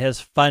 and it has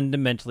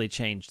fundamentally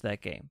changed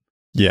that game.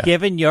 Yeah.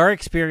 Given your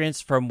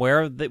experience from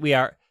where we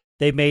are,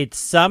 they made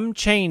some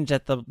change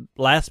at the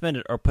last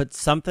minute or put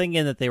something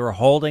in that they were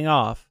holding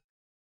off,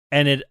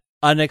 and it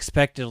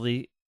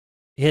unexpectedly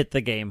hit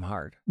the game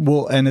hard.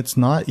 Well, and it's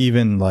not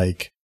even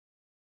like,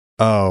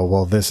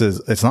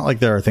 it's not like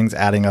there are things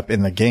adding up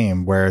in the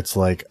game where it's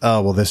like,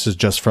 this is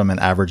just from an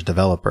average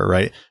developer,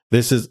 right?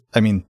 This is, I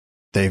mean,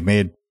 they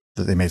made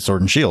Sword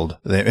and Shield.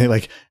 They made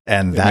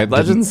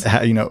Legends.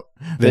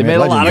 They made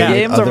a lot of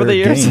games over the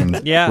years.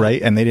 Yeah.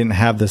 Right. And they didn't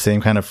have the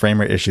same kind of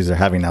frame rate issues they're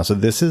having now. So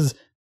this is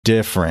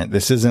different.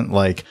 This isn't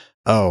like,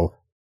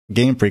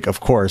 Game Freak, of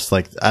course,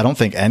 like, I don't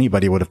think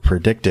anybody would have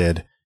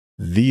predicted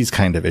these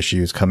kind of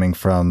issues coming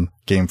from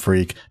Game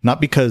Freak, not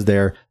because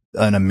they're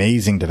an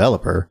amazing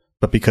developer,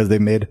 but because they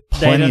made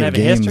plenty of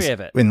games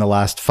in the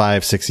last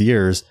 5-6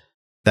 years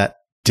that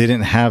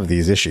didn't have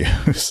these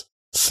issues.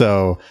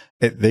 So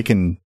they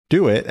can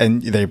do it.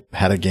 And they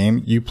had a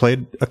game you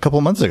played a couple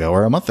months ago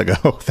or a month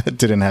ago that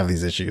didn't have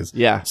these issues.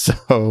 Yeah.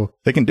 So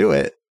they can do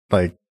it.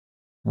 Like,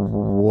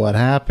 what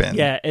happened?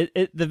 Yeah.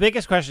 The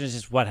biggest question is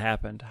just what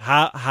happened?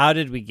 How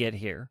did we get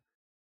here?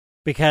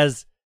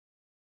 Because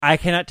I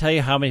cannot tell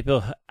you how many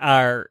people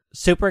are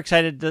super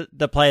excited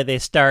to play. They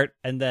start,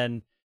 and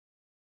then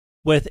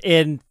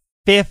within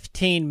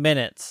 15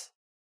 minutes,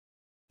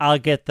 I'll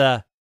get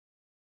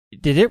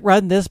did it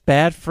run this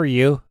bad for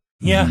you?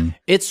 Yeah. Mm-hmm.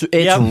 It's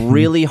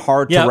really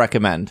hard to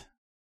recommend.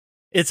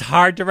 It's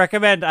hard to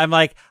recommend. I'm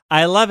like,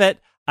 I love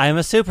it. I'm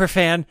a super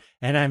fan,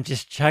 and I'm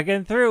just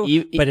chugging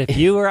through. But if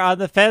you were on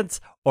the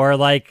fence or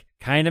like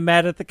kind of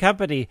mad at the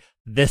company,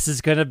 this is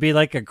going to be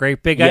like a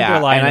great big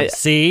underline. I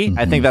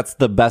think that's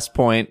the best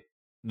point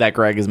that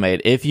Greg has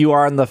made. If you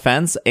are on the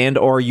fence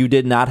or you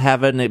did not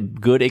have a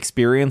good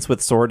experience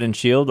with Sword and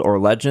Shield or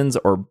Legends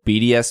or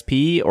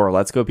BDSP or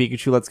Let's Go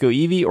Pikachu, Let's Go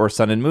Eevee or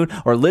Sun and Moon,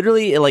 or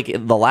literally like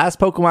the last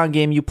Pokemon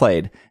game you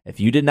played,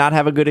 if you did not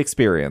have a good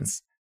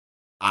experience,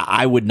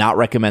 I would not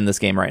recommend this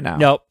game right now.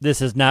 Nope,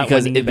 this is not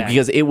because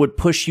it would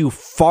push you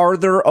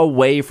farther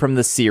away from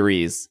the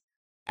series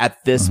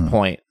at this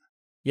point.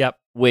 Yep.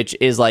 Which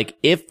is like,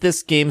 if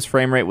this game's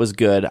frame rate was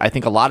good, I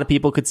think a lot of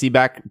people could see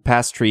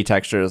past tree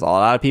textures. A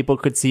lot of people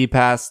could see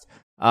past,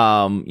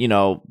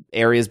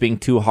 areas being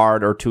too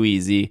hard or too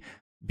easy,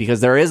 because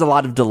there is a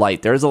lot of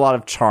delight. There is a lot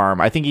of charm.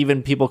 I think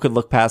even people could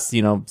look past,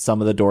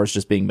 some of the doors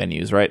just being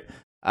menus, right?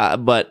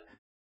 But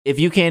if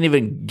you can't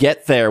even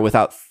get there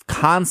without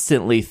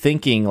constantly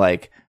thinking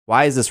like,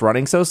 why is this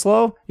running so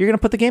slow? You're going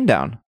to put the game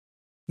down.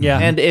 Yeah.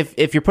 And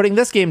if you're putting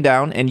this game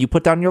down and you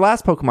put down your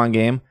last Pokemon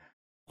game,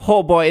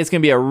 oh boy, it's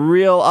going to be a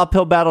real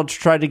uphill battle to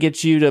try to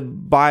get you to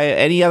buy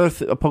any other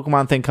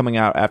Pokemon thing coming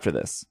out after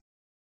this.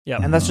 Yeah.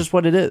 And that's just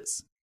what it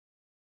is.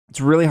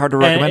 It's really hard to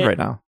recommend right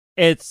now.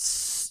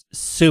 It's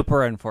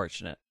super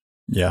unfortunate.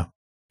 Yeah,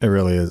 it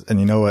really is. And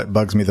you know what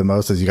bugs me the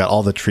most is you got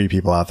all the tree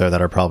people out there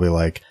that are probably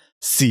like,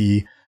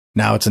 see,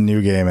 now it's a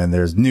new game and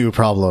there's new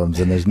problems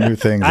and there's new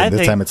things. And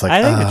this time it's like,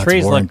 I think the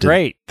trees look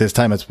great. This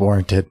time it's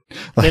warranted.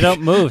 They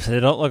don't move, so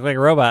they don't look like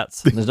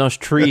robots. There's no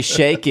tree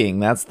shaking.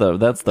 That's the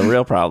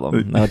real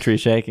problem. No tree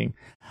shaking.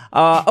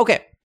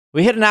 Okay,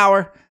 we hit an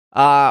hour.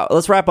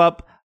 Let's wrap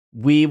up.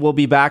 We will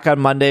be back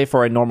on Monday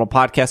for a normal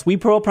podcast. We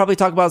will probably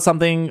talk about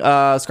something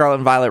Scarlet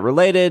and Violet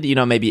related.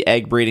 Maybe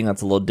egg breeding.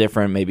 That's a little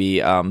different. Maybe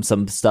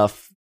some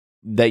stuff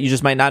that you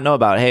just might not know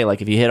about. Hey,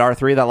 like if you hit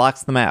R3, that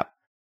locks the map.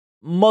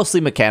 Mostly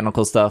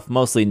mechanical stuff,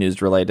 mostly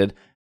news related.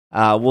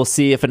 We'll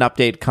see if an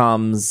update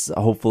comes,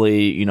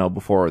 hopefully,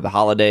 before the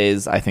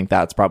holidays. I think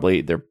that's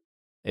probably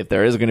if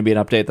there is going to be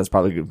an update, that's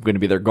probably going to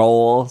be their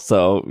goal.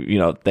 So,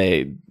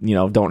 they,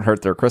 don't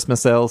hurt their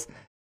Christmas sales.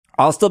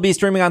 I'll still be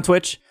streaming on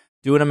Twitch,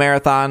 doing a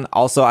marathon.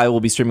 Also, I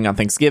will be streaming on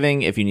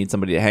Thanksgiving if you need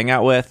somebody to hang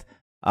out with.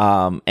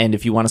 And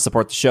if you want to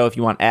support the show, if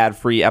you want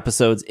ad-free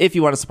episodes, if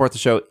you want to support the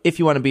show, if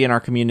you want to be in our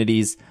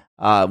communities,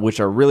 which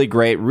are really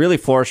great, really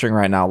flourishing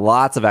right now,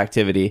 lots of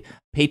activity,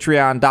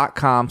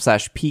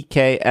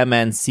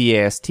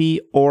 patreon.com/PKMNCAST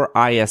or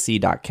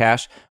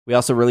ISE.cash. We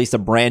also released a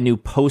brand new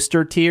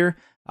poster tier,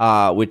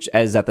 which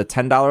is at the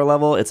 $10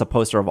 level. It's a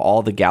poster of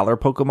all the Galar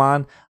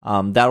Pokemon.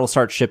 That'll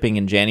start shipping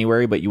in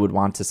January, but you would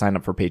want to sign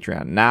up for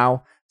Patreon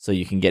now so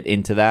you can get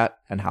into that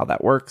and how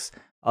that works.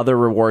 Other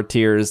reward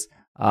tiers,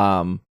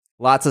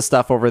 lots of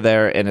stuff over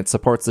there, and it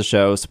supports the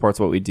show, supports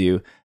what we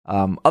do.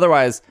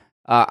 Otherwise,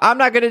 I'm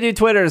not going to do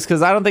Twitters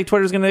because I don't think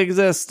Twitter's going to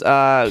exist.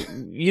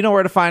 You know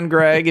where to find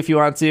Greg if you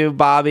want to,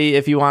 Bobby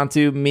if you want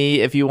to,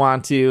 me if you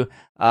want to,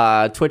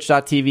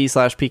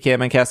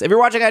 twitch.tv/PKMNcast. If you're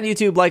watching on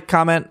YouTube,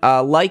 comment,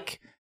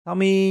 tell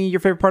me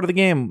your favorite part of the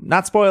game.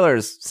 Not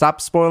spoilers.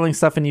 Stop spoiling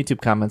stuff in YouTube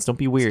comments. Don't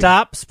be weird.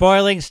 Stop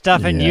spoiling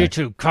stuff in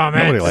YouTube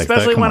comments.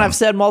 Especially when I've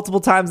said multiple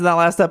times in that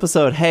last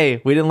episode,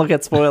 hey, we didn't look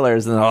at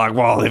spoilers. And they're like,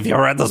 well, if you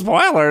read the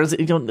spoilers,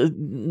 you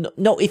don't.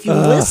 No, if you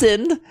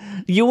listened,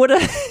 you would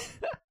have.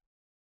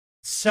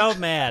 So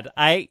mad.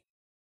 I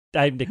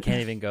can't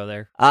even go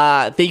there.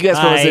 Thank you guys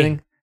for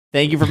listening.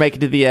 Thank you for making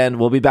it to the end.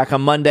 We'll be back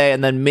on Monday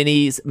and then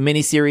mini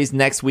series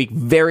next week.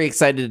 Very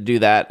excited to do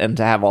that and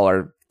to have all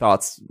our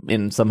thoughts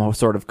in some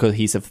sort of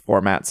cohesive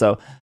format. So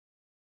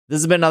this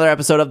has been another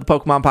episode of the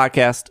Pokemon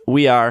Podcast.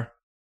 We are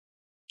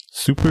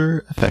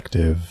super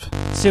effective.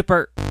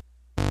 Super